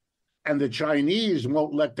gas, and the Chinese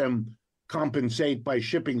won't let them compensate by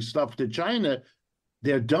shipping stuff to China.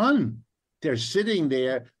 They're done. They're sitting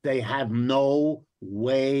there. They have no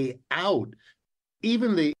way out.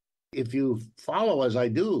 Even if you follow, as I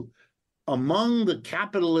do, among the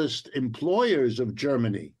capitalist employers of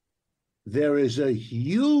Germany, there is a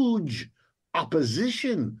huge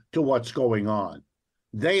opposition to what's going on.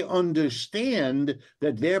 They understand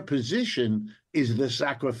that their position is the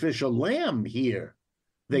sacrificial lamb here.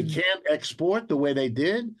 They can't export the way they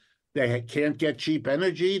did. They can't get cheap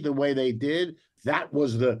energy the way they did. That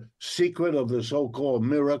was the secret of the so-called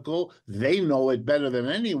miracle. They know it better than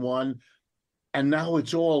anyone. And now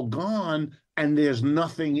it's all gone, and there's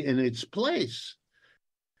nothing in its place.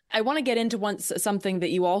 I want to get into something that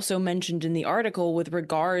you also mentioned in the article with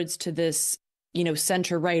regards to this,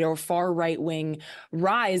 center right or far right wing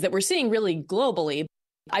rise that we're seeing really globally.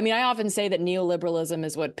 I mean, I often say that neoliberalism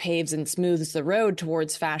is what paves and smooths the road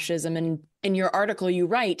towards fascism. And in your article, you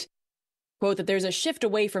write, quote, that there's a shift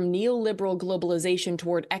away from neoliberal globalization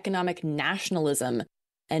toward economic nationalism,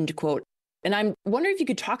 end quote. And I'm wondering if you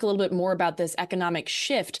could talk a little bit more about this economic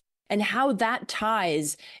shift and how that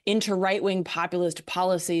ties into right-wing populist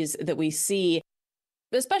policies that we see,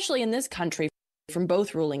 especially in this country, from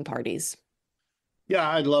both ruling parties. Yeah,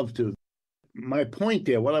 I'd love to. My point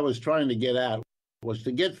there, what I was trying to get at, was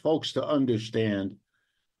to get folks to understand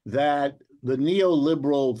that the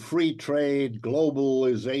neoliberal free trade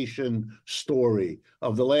globalization story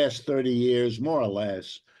of the last 30 years, more or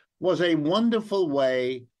less, was a wonderful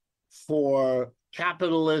way for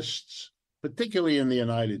capitalists, particularly in the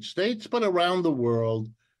United States, but around the world,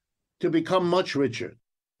 to become much richer,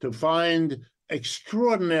 to find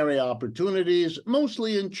extraordinary opportunities,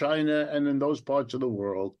 mostly in China and in those parts of the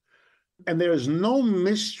world. And there is no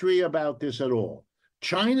mystery about this at all.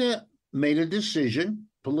 China made a decision,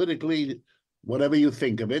 politically, whatever you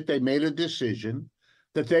think of it, they made a decision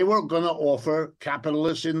that they were going to offer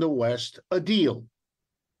capitalists in the West a deal.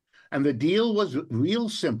 And the deal was real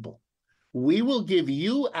simple. We will give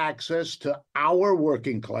you access to our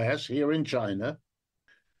working class here in China.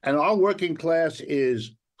 And our working class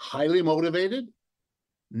is highly motivated,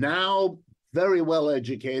 now very well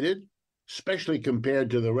educated, especially compared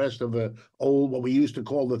to the rest of the old, what we used to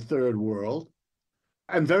call the third world,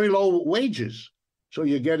 and very low wages. So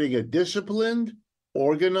you're getting a disciplined,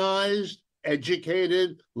 organized,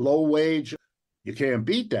 educated, low wage. You can't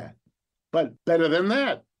beat that. But better than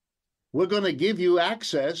that, we're going to give you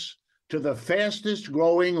access to the fastest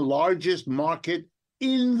growing, largest market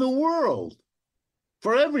in the world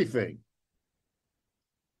for everything.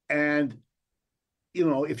 And, you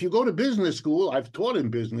know, if you go to business school, I've taught in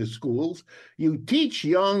business schools, you teach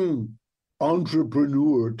young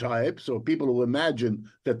entrepreneur types, or people who imagine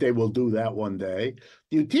that they will do that one day,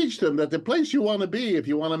 you teach them that the place you want to be if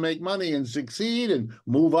you want to make money and succeed and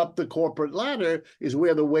move up the corporate ladder is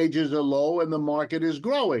where the wages are low and the market is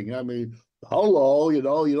growing. I mean, hello, you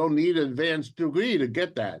know, you don't need an advanced degree to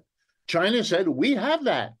get that. China said, we have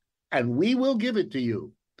that and we will give it to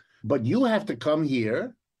you, but you have to come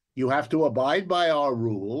here. You have to abide by our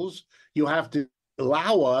rules. You have to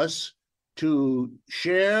allow us to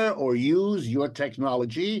share or use your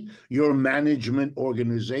technology, your management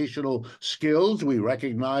organizational skills. We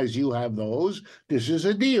recognize you have those. This is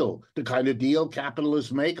a deal, the kind of deal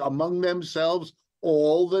capitalists make among themselves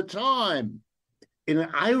all the time. In an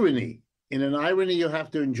irony, you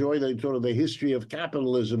have to enjoy the sort of the history of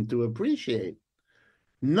capitalism to appreciate.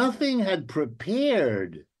 Nothing had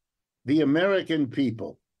prepared the American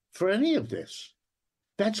people for any of this.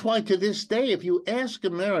 That's why to this day, if you ask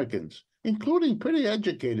Americans, including pretty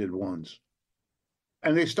educated ones,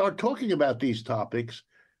 and they start talking about these topics,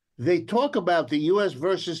 they talk about the US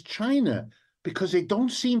versus China because they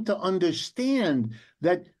don't seem to understand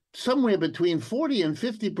that somewhere between 40 and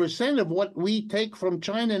 50% of what we take from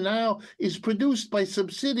China now is produced by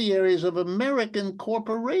subsidiaries of American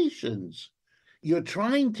corporations. You're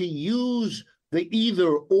trying to use the either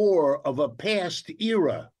or of a past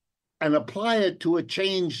era and apply it to a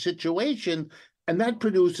changed situation, and that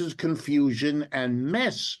produces confusion and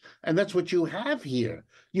mess. And that's what you have here.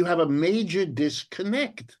 You have a major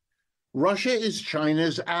disconnect. Russia is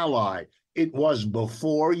China's ally. It was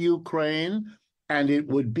before Ukraine, and it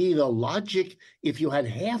would be the logic if you had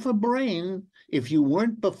half a brain, if you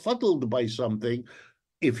weren't befuddled by something.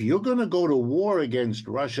 If you're going to go to war against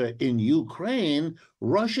Russia in Ukraine,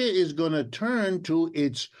 Russia is going to turn to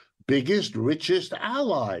its biggest, richest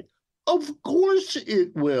ally. Of course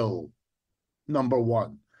it will. Number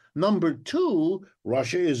one. Number two,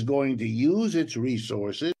 Russia is going to use its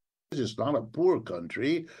resources. It's not a poor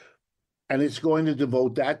country, and it's going to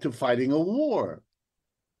devote that to fighting a war.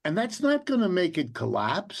 And that's not going to make it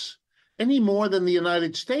collapse any more than the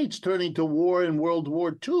United States turning to war in World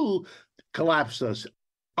War II collapsed us.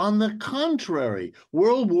 On the contrary,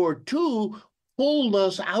 World War II pulled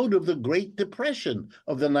us out of the Great Depression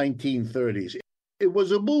of the 1930s. It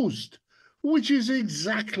was a boost, which is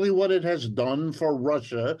exactly what it has done for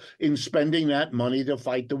Russia in spending that money to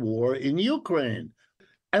fight the war in Ukraine.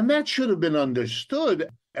 And that should have been understood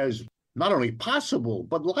as not only possible,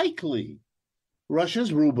 but likely.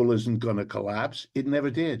 Russia's ruble isn't going to collapse. It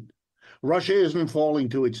never did. Russia isn't falling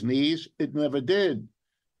to its knees. It never did.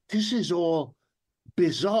 This is all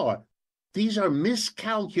bizarre. These are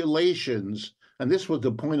miscalculations, and this was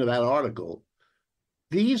the point of that article.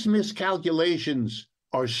 These miscalculations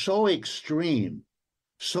are so extreme,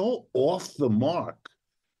 so off the mark,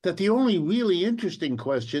 that the only really interesting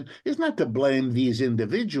question is not to blame these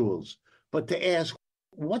individuals, but to ask,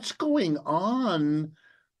 what's going on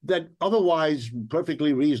that otherwise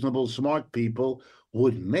perfectly reasonable, smart people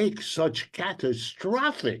would make such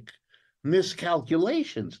catastrophic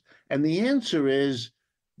miscalculations? And the answer is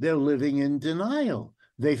they're living in denial.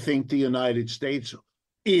 They think the United States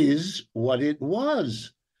is what it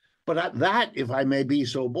was. But that, if I may be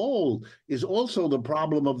so bold, is also the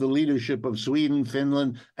problem of the leadership of Sweden,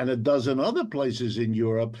 Finland, and a dozen other places in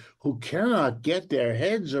Europe who cannot get their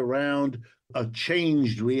heads around a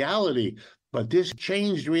changed reality. But this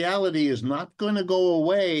changed reality is not going to go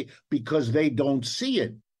away because they don't see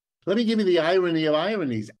it. Let me give you the irony of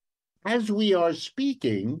ironies. As we are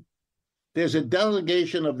speaking, there's a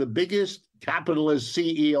delegation of the biggest capitalist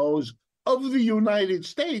CEOs of the United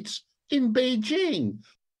States in Beijing,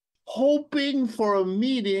 hoping for a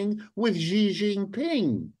meeting with Xi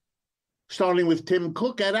Jinping, starting with Tim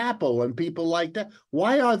Cook at Apple and people like that.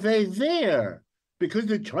 Why are they there? Because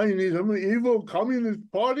the Chinese are an evil communist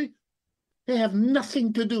party? They have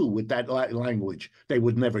nothing to do with that language. They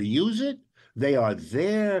would never use it. They are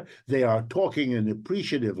there. They are talking in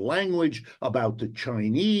appreciative language about the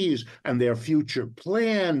Chinese and their future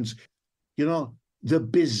plans. You know, the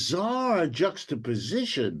bizarre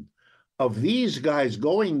juxtaposition of these guys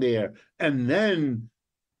going there and then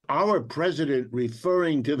our president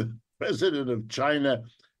referring to the president of China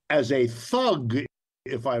as a thug,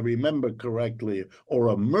 if I remember correctly, or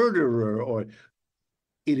a murderer, or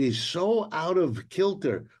it is so out of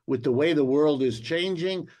kilter with the way the world is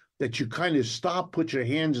changing that you kind of stop, put your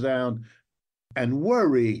hands down, and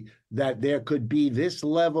worry that there could be this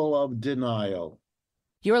level of denial.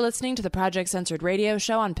 You're listening to the Project Censored radio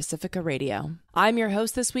show on Pacifica Radio. I'm your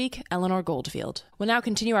host this week, Eleanor Goldfield. We'll now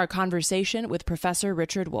continue our conversation with Professor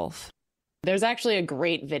Richard Wolff. There's actually a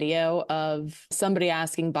great video of somebody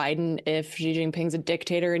asking Biden if Xi Jinping's a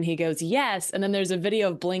dictator, and he goes, yes. And then there's a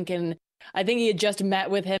video of Blinken. I think he had just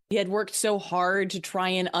met with him. He had worked so hard to try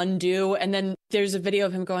and undo. And then there's a video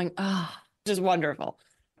of him going, just wonderful.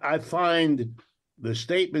 I find the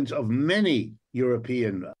statements of many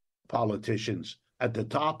European politicians at the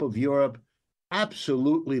top of Europe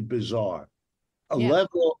absolutely bizarre. A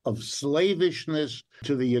level of slavishness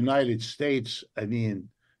to the United States. I mean,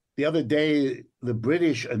 the other day, the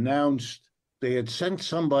British announced they had sent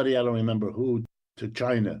somebody, I don't remember who, to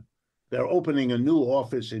China. They're opening a new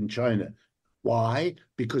office in China. Why?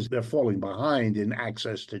 Because they're falling behind in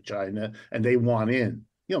access to China and they want in.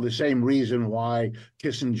 You know, the same reason why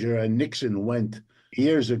Kissinger and Nixon went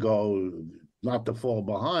years ago, not to fall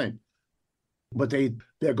behind. But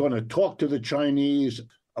they're going to talk to the Chinese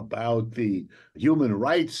about the human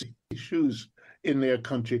rights issues in their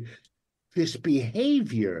country. This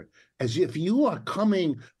behavior, as if you are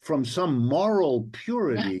coming from some moral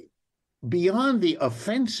purity beyond the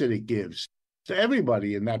offense that it gives to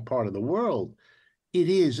everybody in that part of the world, it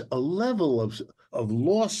is a level of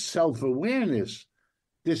lost self-awareness.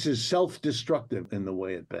 This is self-destructive in the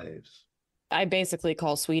way it behaves. I basically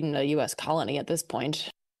call Sweden a U.S. colony at this point,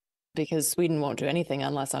 because Sweden won't do anything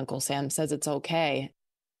unless Uncle Sam says it's okay.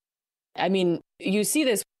 I mean, you see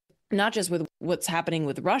this not just with what's happening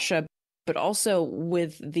with Russia, but also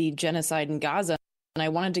with the genocide in Gaza. And I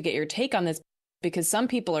wanted to get your take on this, because some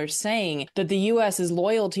people are saying that the U.S.'s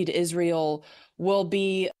loyalty to Israel will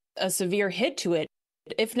be a severe hit to it,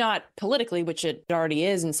 if not politically, which it already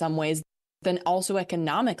is in some ways, then also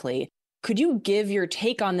economically. Could you give your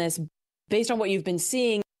take on this based on what you've been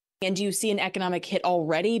seeing? And do you see an economic hit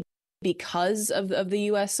already because of the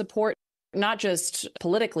U.S. support, not just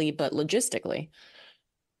politically, but logistically?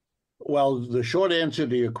 Well, the short answer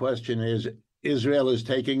to your question is Israel is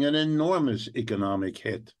taking an enormous economic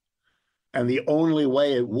hit. And the only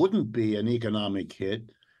way it wouldn't be an economic hit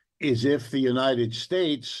is if the United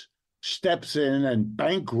States steps in and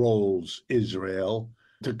bankrolls Israel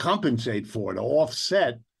to compensate for it, to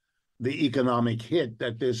offset the economic hit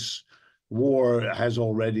that this war has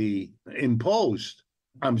already imposed.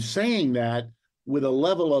 I'm saying that with a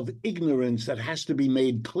level of ignorance that has to be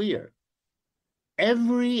made clear.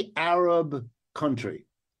 Every Arab country,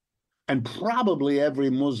 and probably every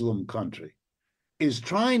Muslim country, is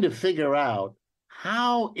trying to figure out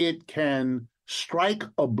how it can strike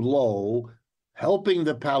a blow, helping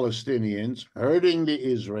the Palestinians, hurting the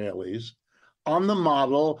Israelis, on the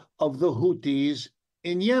model of the Houthis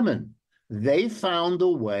in Yemen. They found a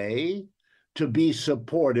way to be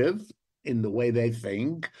supportive, in the way they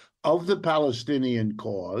think, of the Palestinian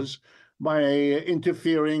cause by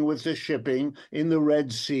interfering with the shipping in the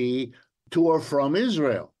Red Sea to or from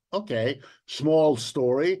Israel. Okay, small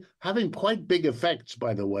story, having quite big effects,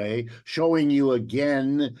 by the way, showing you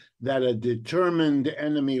again that a determined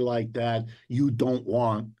enemy like that you don't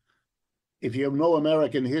want. If you know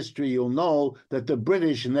American history, you'll know that the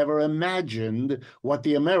British never imagined what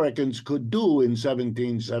the Americans could do in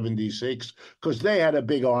 1776, because they had a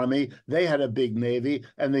big army, they had a big navy,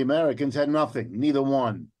 and the Americans had nothing, neither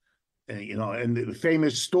one. And the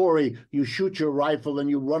famous story, you shoot your rifle and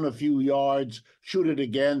you run a few yards, shoot it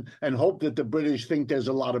again, and hope that the British think there's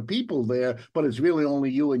a lot of people there, but it's really only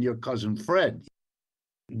you and your cousin Fred.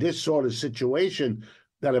 This sort of situation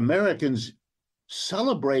that Americans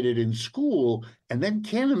celebrated in school and then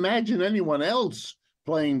can't imagine anyone else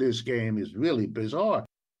playing this game is really bizarre.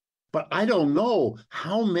 But I don't know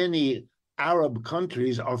how many Arab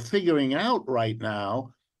countries are figuring out right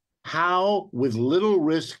now how, with little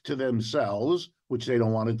risk to themselves, which they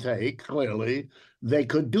don't want to take, clearly, they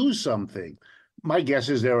could do something. My guess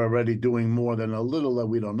is they're already doing more than a little that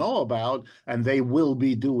we don't know about, and they will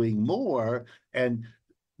be doing more. And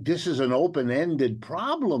this is an open-ended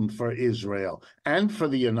problem for Israel and for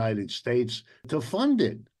the United States to fund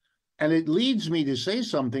it. And it leads me to say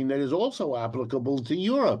something that is also applicable to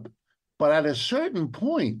Europe. But at a certain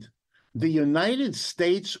point, the United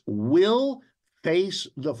States will face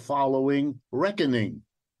the following reckoning.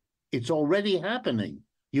 It's already happening.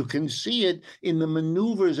 You can see it in the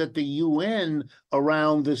maneuvers at the UN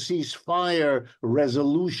around the ceasefire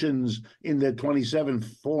resolutions in the 27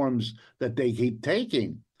 forms that they keep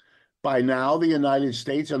taking. By now, the United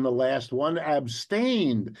States and the last one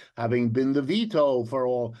abstained, having been the veto for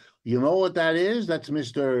all. You know what that is? That's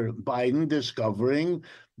Mr. Biden discovering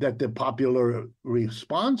that the popular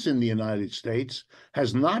response in the United States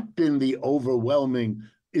has not been the overwhelming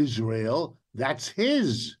Israel. That's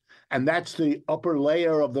his. And that's the upper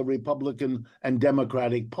layer of the Republican and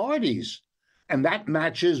Democratic parties. And that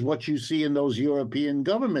matches what you see in those European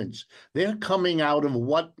governments. They're coming out of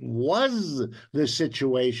what was the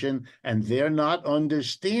situation, and they're not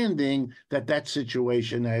understanding that that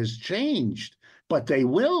situation has changed. But they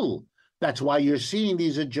will. That's why you're seeing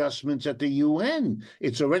these adjustments at the UN.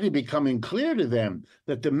 It's already becoming clear to them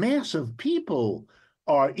that the mass of people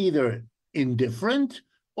are either indifferent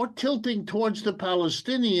or tilting towards the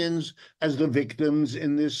Palestinians as the victims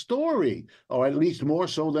in this story, or at least more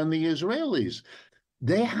so than the Israelis.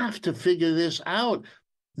 They have to figure this out.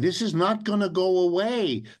 This is not going to go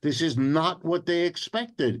away. This is not what they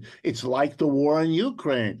expected. It's like the war in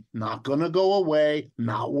Ukraine, not going to go away,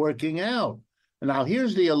 not working out. Now,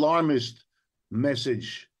 here's the alarmist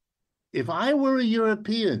message. If I were a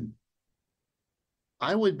European,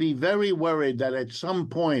 I would be very worried that at some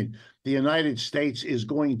point the United States is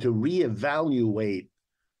going to reevaluate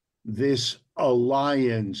this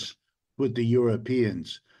alliance with the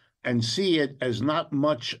Europeans and see it as not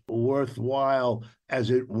much worthwhile as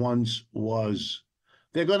it once was.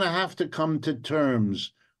 They're going to have to come to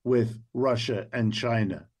terms with Russia and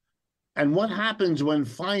China. And what happens when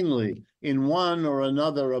finally, in one or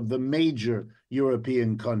another of the major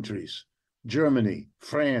European countries, Germany,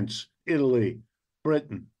 France, Italy,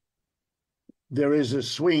 Britain, there is a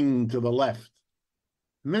swing to the left?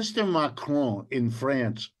 Mr. Macron in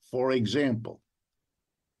France, for example,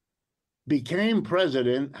 became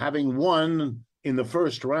president having won in the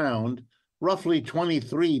first round roughly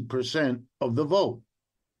 23% of the vote.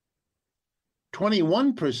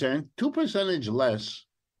 21%, 2% less,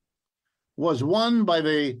 was won by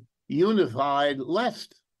the unified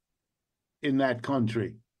left in that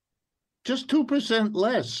country. Just 2%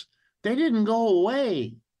 less. They didn't go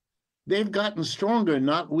away. They've gotten stronger,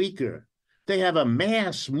 not weaker. They have a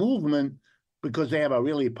mass movement because they have a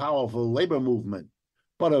really powerful labor movement.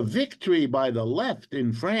 But a victory by the left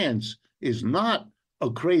in France is not a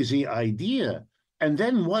crazy idea. And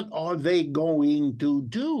then what are they going to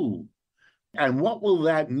do? And what will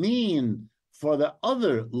that mean for the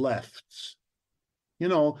other lefts? You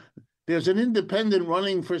know, there's an independent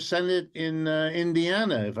running for Senate in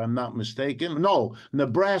Indiana, if I'm not mistaken. No,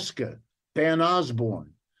 Nebraska, Dan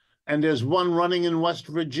Osborne. And there's one running in West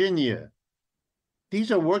Virginia.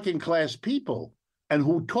 These are working class people, and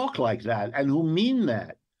who talk like that, and who mean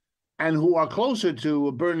that, and who are closer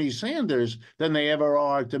to Bernie Sanders than they ever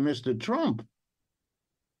are to Mr. Trump.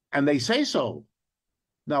 And they say so.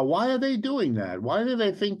 Now, why are they doing that? Why do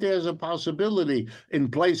they think there's a possibility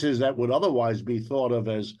in places that would otherwise be thought of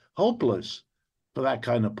as hopeless for that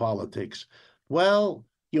kind of politics? Well,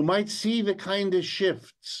 you might see the kind of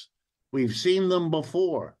shifts. We've seen them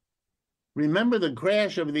before. Remember, the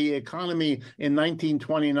crash of the economy in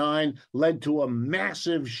 1929 led to a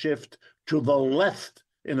massive shift to the left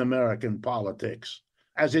in American politics,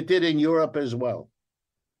 as it did in Europe as well.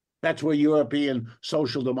 That's where European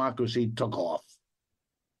social democracy took off.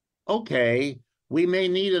 Okay, we may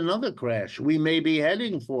need another crash. We may be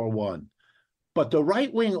heading for one. But the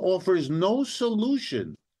right wing offers no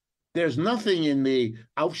solution. There's nothing in the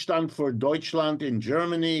Aufstand für Deutschland in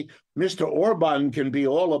Germany. Mr. Orban can be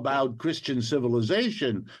all about Christian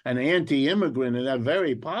civilization and anti-immigrant, and they're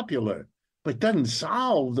very popular, but doesn't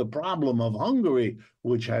solve the problem of Hungary,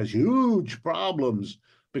 which has huge problems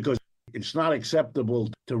because it's not acceptable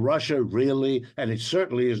to Russia, really, and it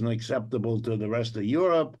certainly isn't acceptable to the rest of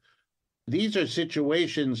Europe. These are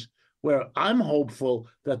situations where I'm hopeful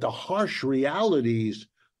that the harsh realities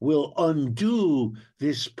will undo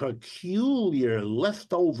this peculiar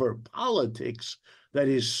leftover politics that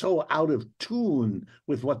is so out of tune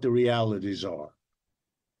with what the realities are.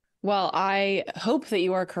 Well, I hope that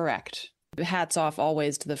you are correct. Hats off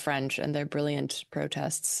always to the French and their brilliant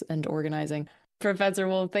protests and organizing. Professor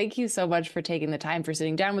Wolff, thank you so much for taking the time, for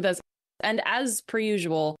sitting down with us. And as per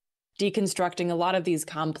usual, deconstructing a lot of these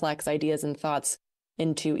complex ideas and thoughts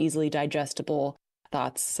into easily digestible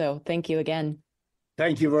thoughts. So thank you again.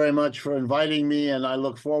 Thank you very much for inviting me, and I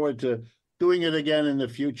look forward to doing it again in the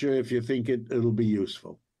future if you think it'll be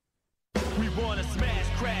useful. We want to smash,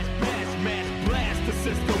 crash, mash, blast the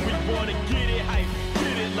system. We want to get it hype,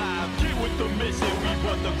 get it live, get with the mission. We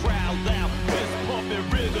want the crowd loud, fist pumping,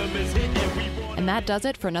 rhythm is hitting. And that does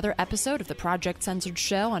it for another episode of the Project Censored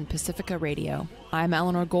Show on Pacifica Radio. I'm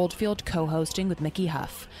Eleanor Goldfield, co-hosting with Mickey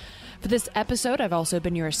Huff. For this episode, I've also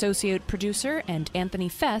been your associate producer, and Anthony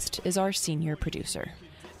Fest is our senior producer.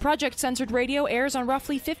 Project Censored Radio airs on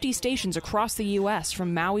roughly 50 stations across the U.S.,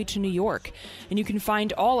 from Maui to New York, and you can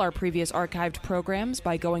find all our previous archived programs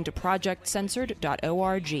by going to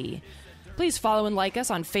projectcensored.org. Please follow and like us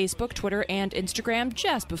on Facebook, Twitter, and Instagram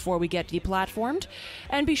just before we get deplatformed,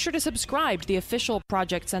 and be sure to subscribe to the official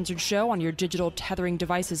Project Censored Show on your digital tethering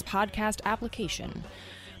device's podcast application.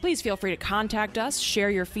 Please feel free to contact us, share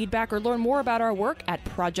your feedback, or learn more about our work at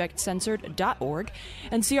projectcensored.org,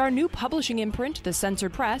 and see our new publishing imprint, The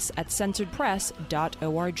Censored Press, at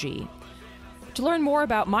censoredpress.org. To learn more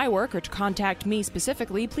about my work or to contact me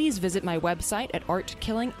specifically, please visit my website at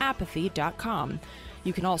artkillingapathy.com.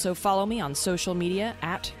 You can also follow me on social media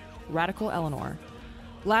at Radical Eleanor.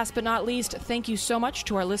 Last but not least, thank you so much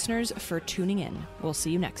to our listeners for tuning in. We'll see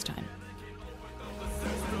you next time.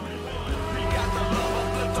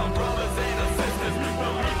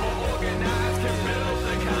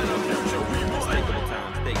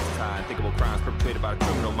 Unthinkable crimes perpetrated by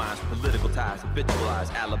criminal minds, political ties,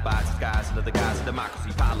 habitualized alibis, disguised under the guise of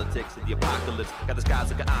democracy, politics, and the apocalypse. Got the skies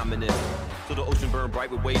looking ominous. So the ocean burned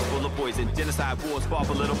bright with waves full of poison. Genocide wars fought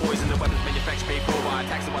for little boys, and the weapons manufactured paid for by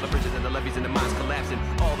taxing while the bridges and the levees and the mines collapsing.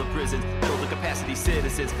 All the prisons build the capacity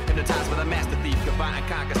citizens. Hypnotized by the master thief, combine and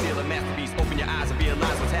conquer, steal a masterpiece. Open your eyes and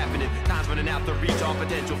realize what's happening. Time's running out to reach all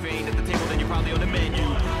potential. If you ain't at the table, then you're probably on the menu.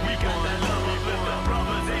 We got that love, we live our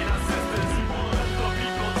brothers and our sisters.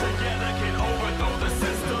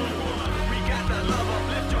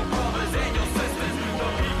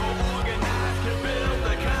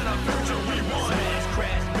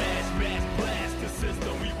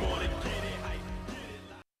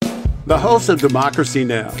 The host of Democracy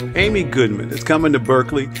Now!, Amy Goodman, is coming to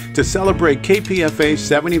Berkeley to celebrate KPFA's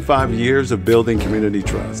 75 years of building community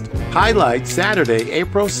trust. Highlight Saturday,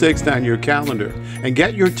 April 6th on your calendar and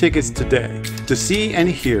get your tickets today to see and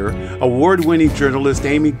hear award-winning journalist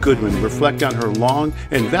Amy Goodman reflect on her long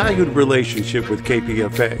and valued relationship with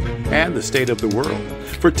KPFA and the state of the world.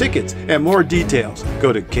 For tickets and more details,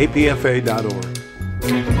 go to kpfa.org.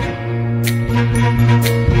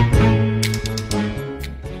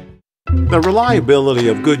 The reliability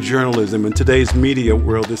of good journalism in today's media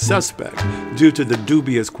world is suspect due to the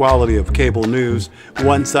dubious quality of cable news,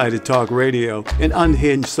 one-sided talk radio, and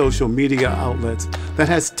unhinged social media outlets that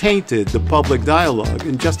has tainted the public dialogue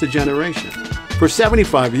in just a generation. For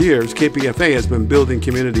 75 years, KPFA has been building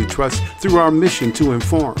community trust through our mission to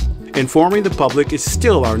inform. Informing the public is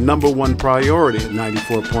still our #1 priority at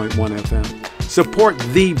 94.1 FM. Support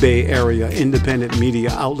the Bay Area independent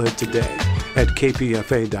media outlet today at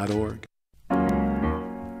kpfa.org.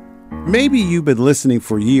 Maybe you've been listening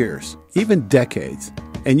for years, even decades,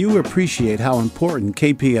 and you appreciate how important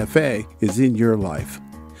KPFA is in your life.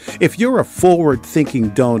 If you're a forward-thinking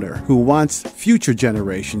donor who wants future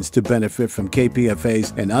generations to benefit from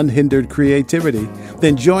KPFA's and unhindered creativity,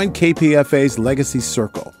 then join KPFA's Legacy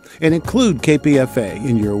Circle and include KPFA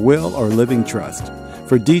in your will or living trust.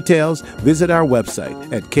 For details, visit our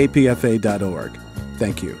website at kpfa.org.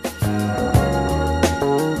 Thank you.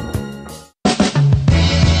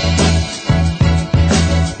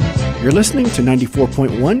 You're listening to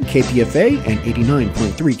 94.1 KPFA and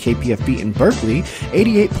 89.3 KPFB in Berkeley,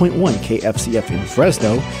 88.1 KFCF in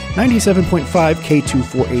Fresno, 97.5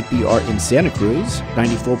 K248BR in Santa Cruz,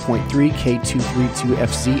 94.3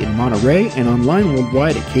 K232FC in Monterey, and online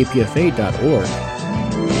worldwide at kpfa.org.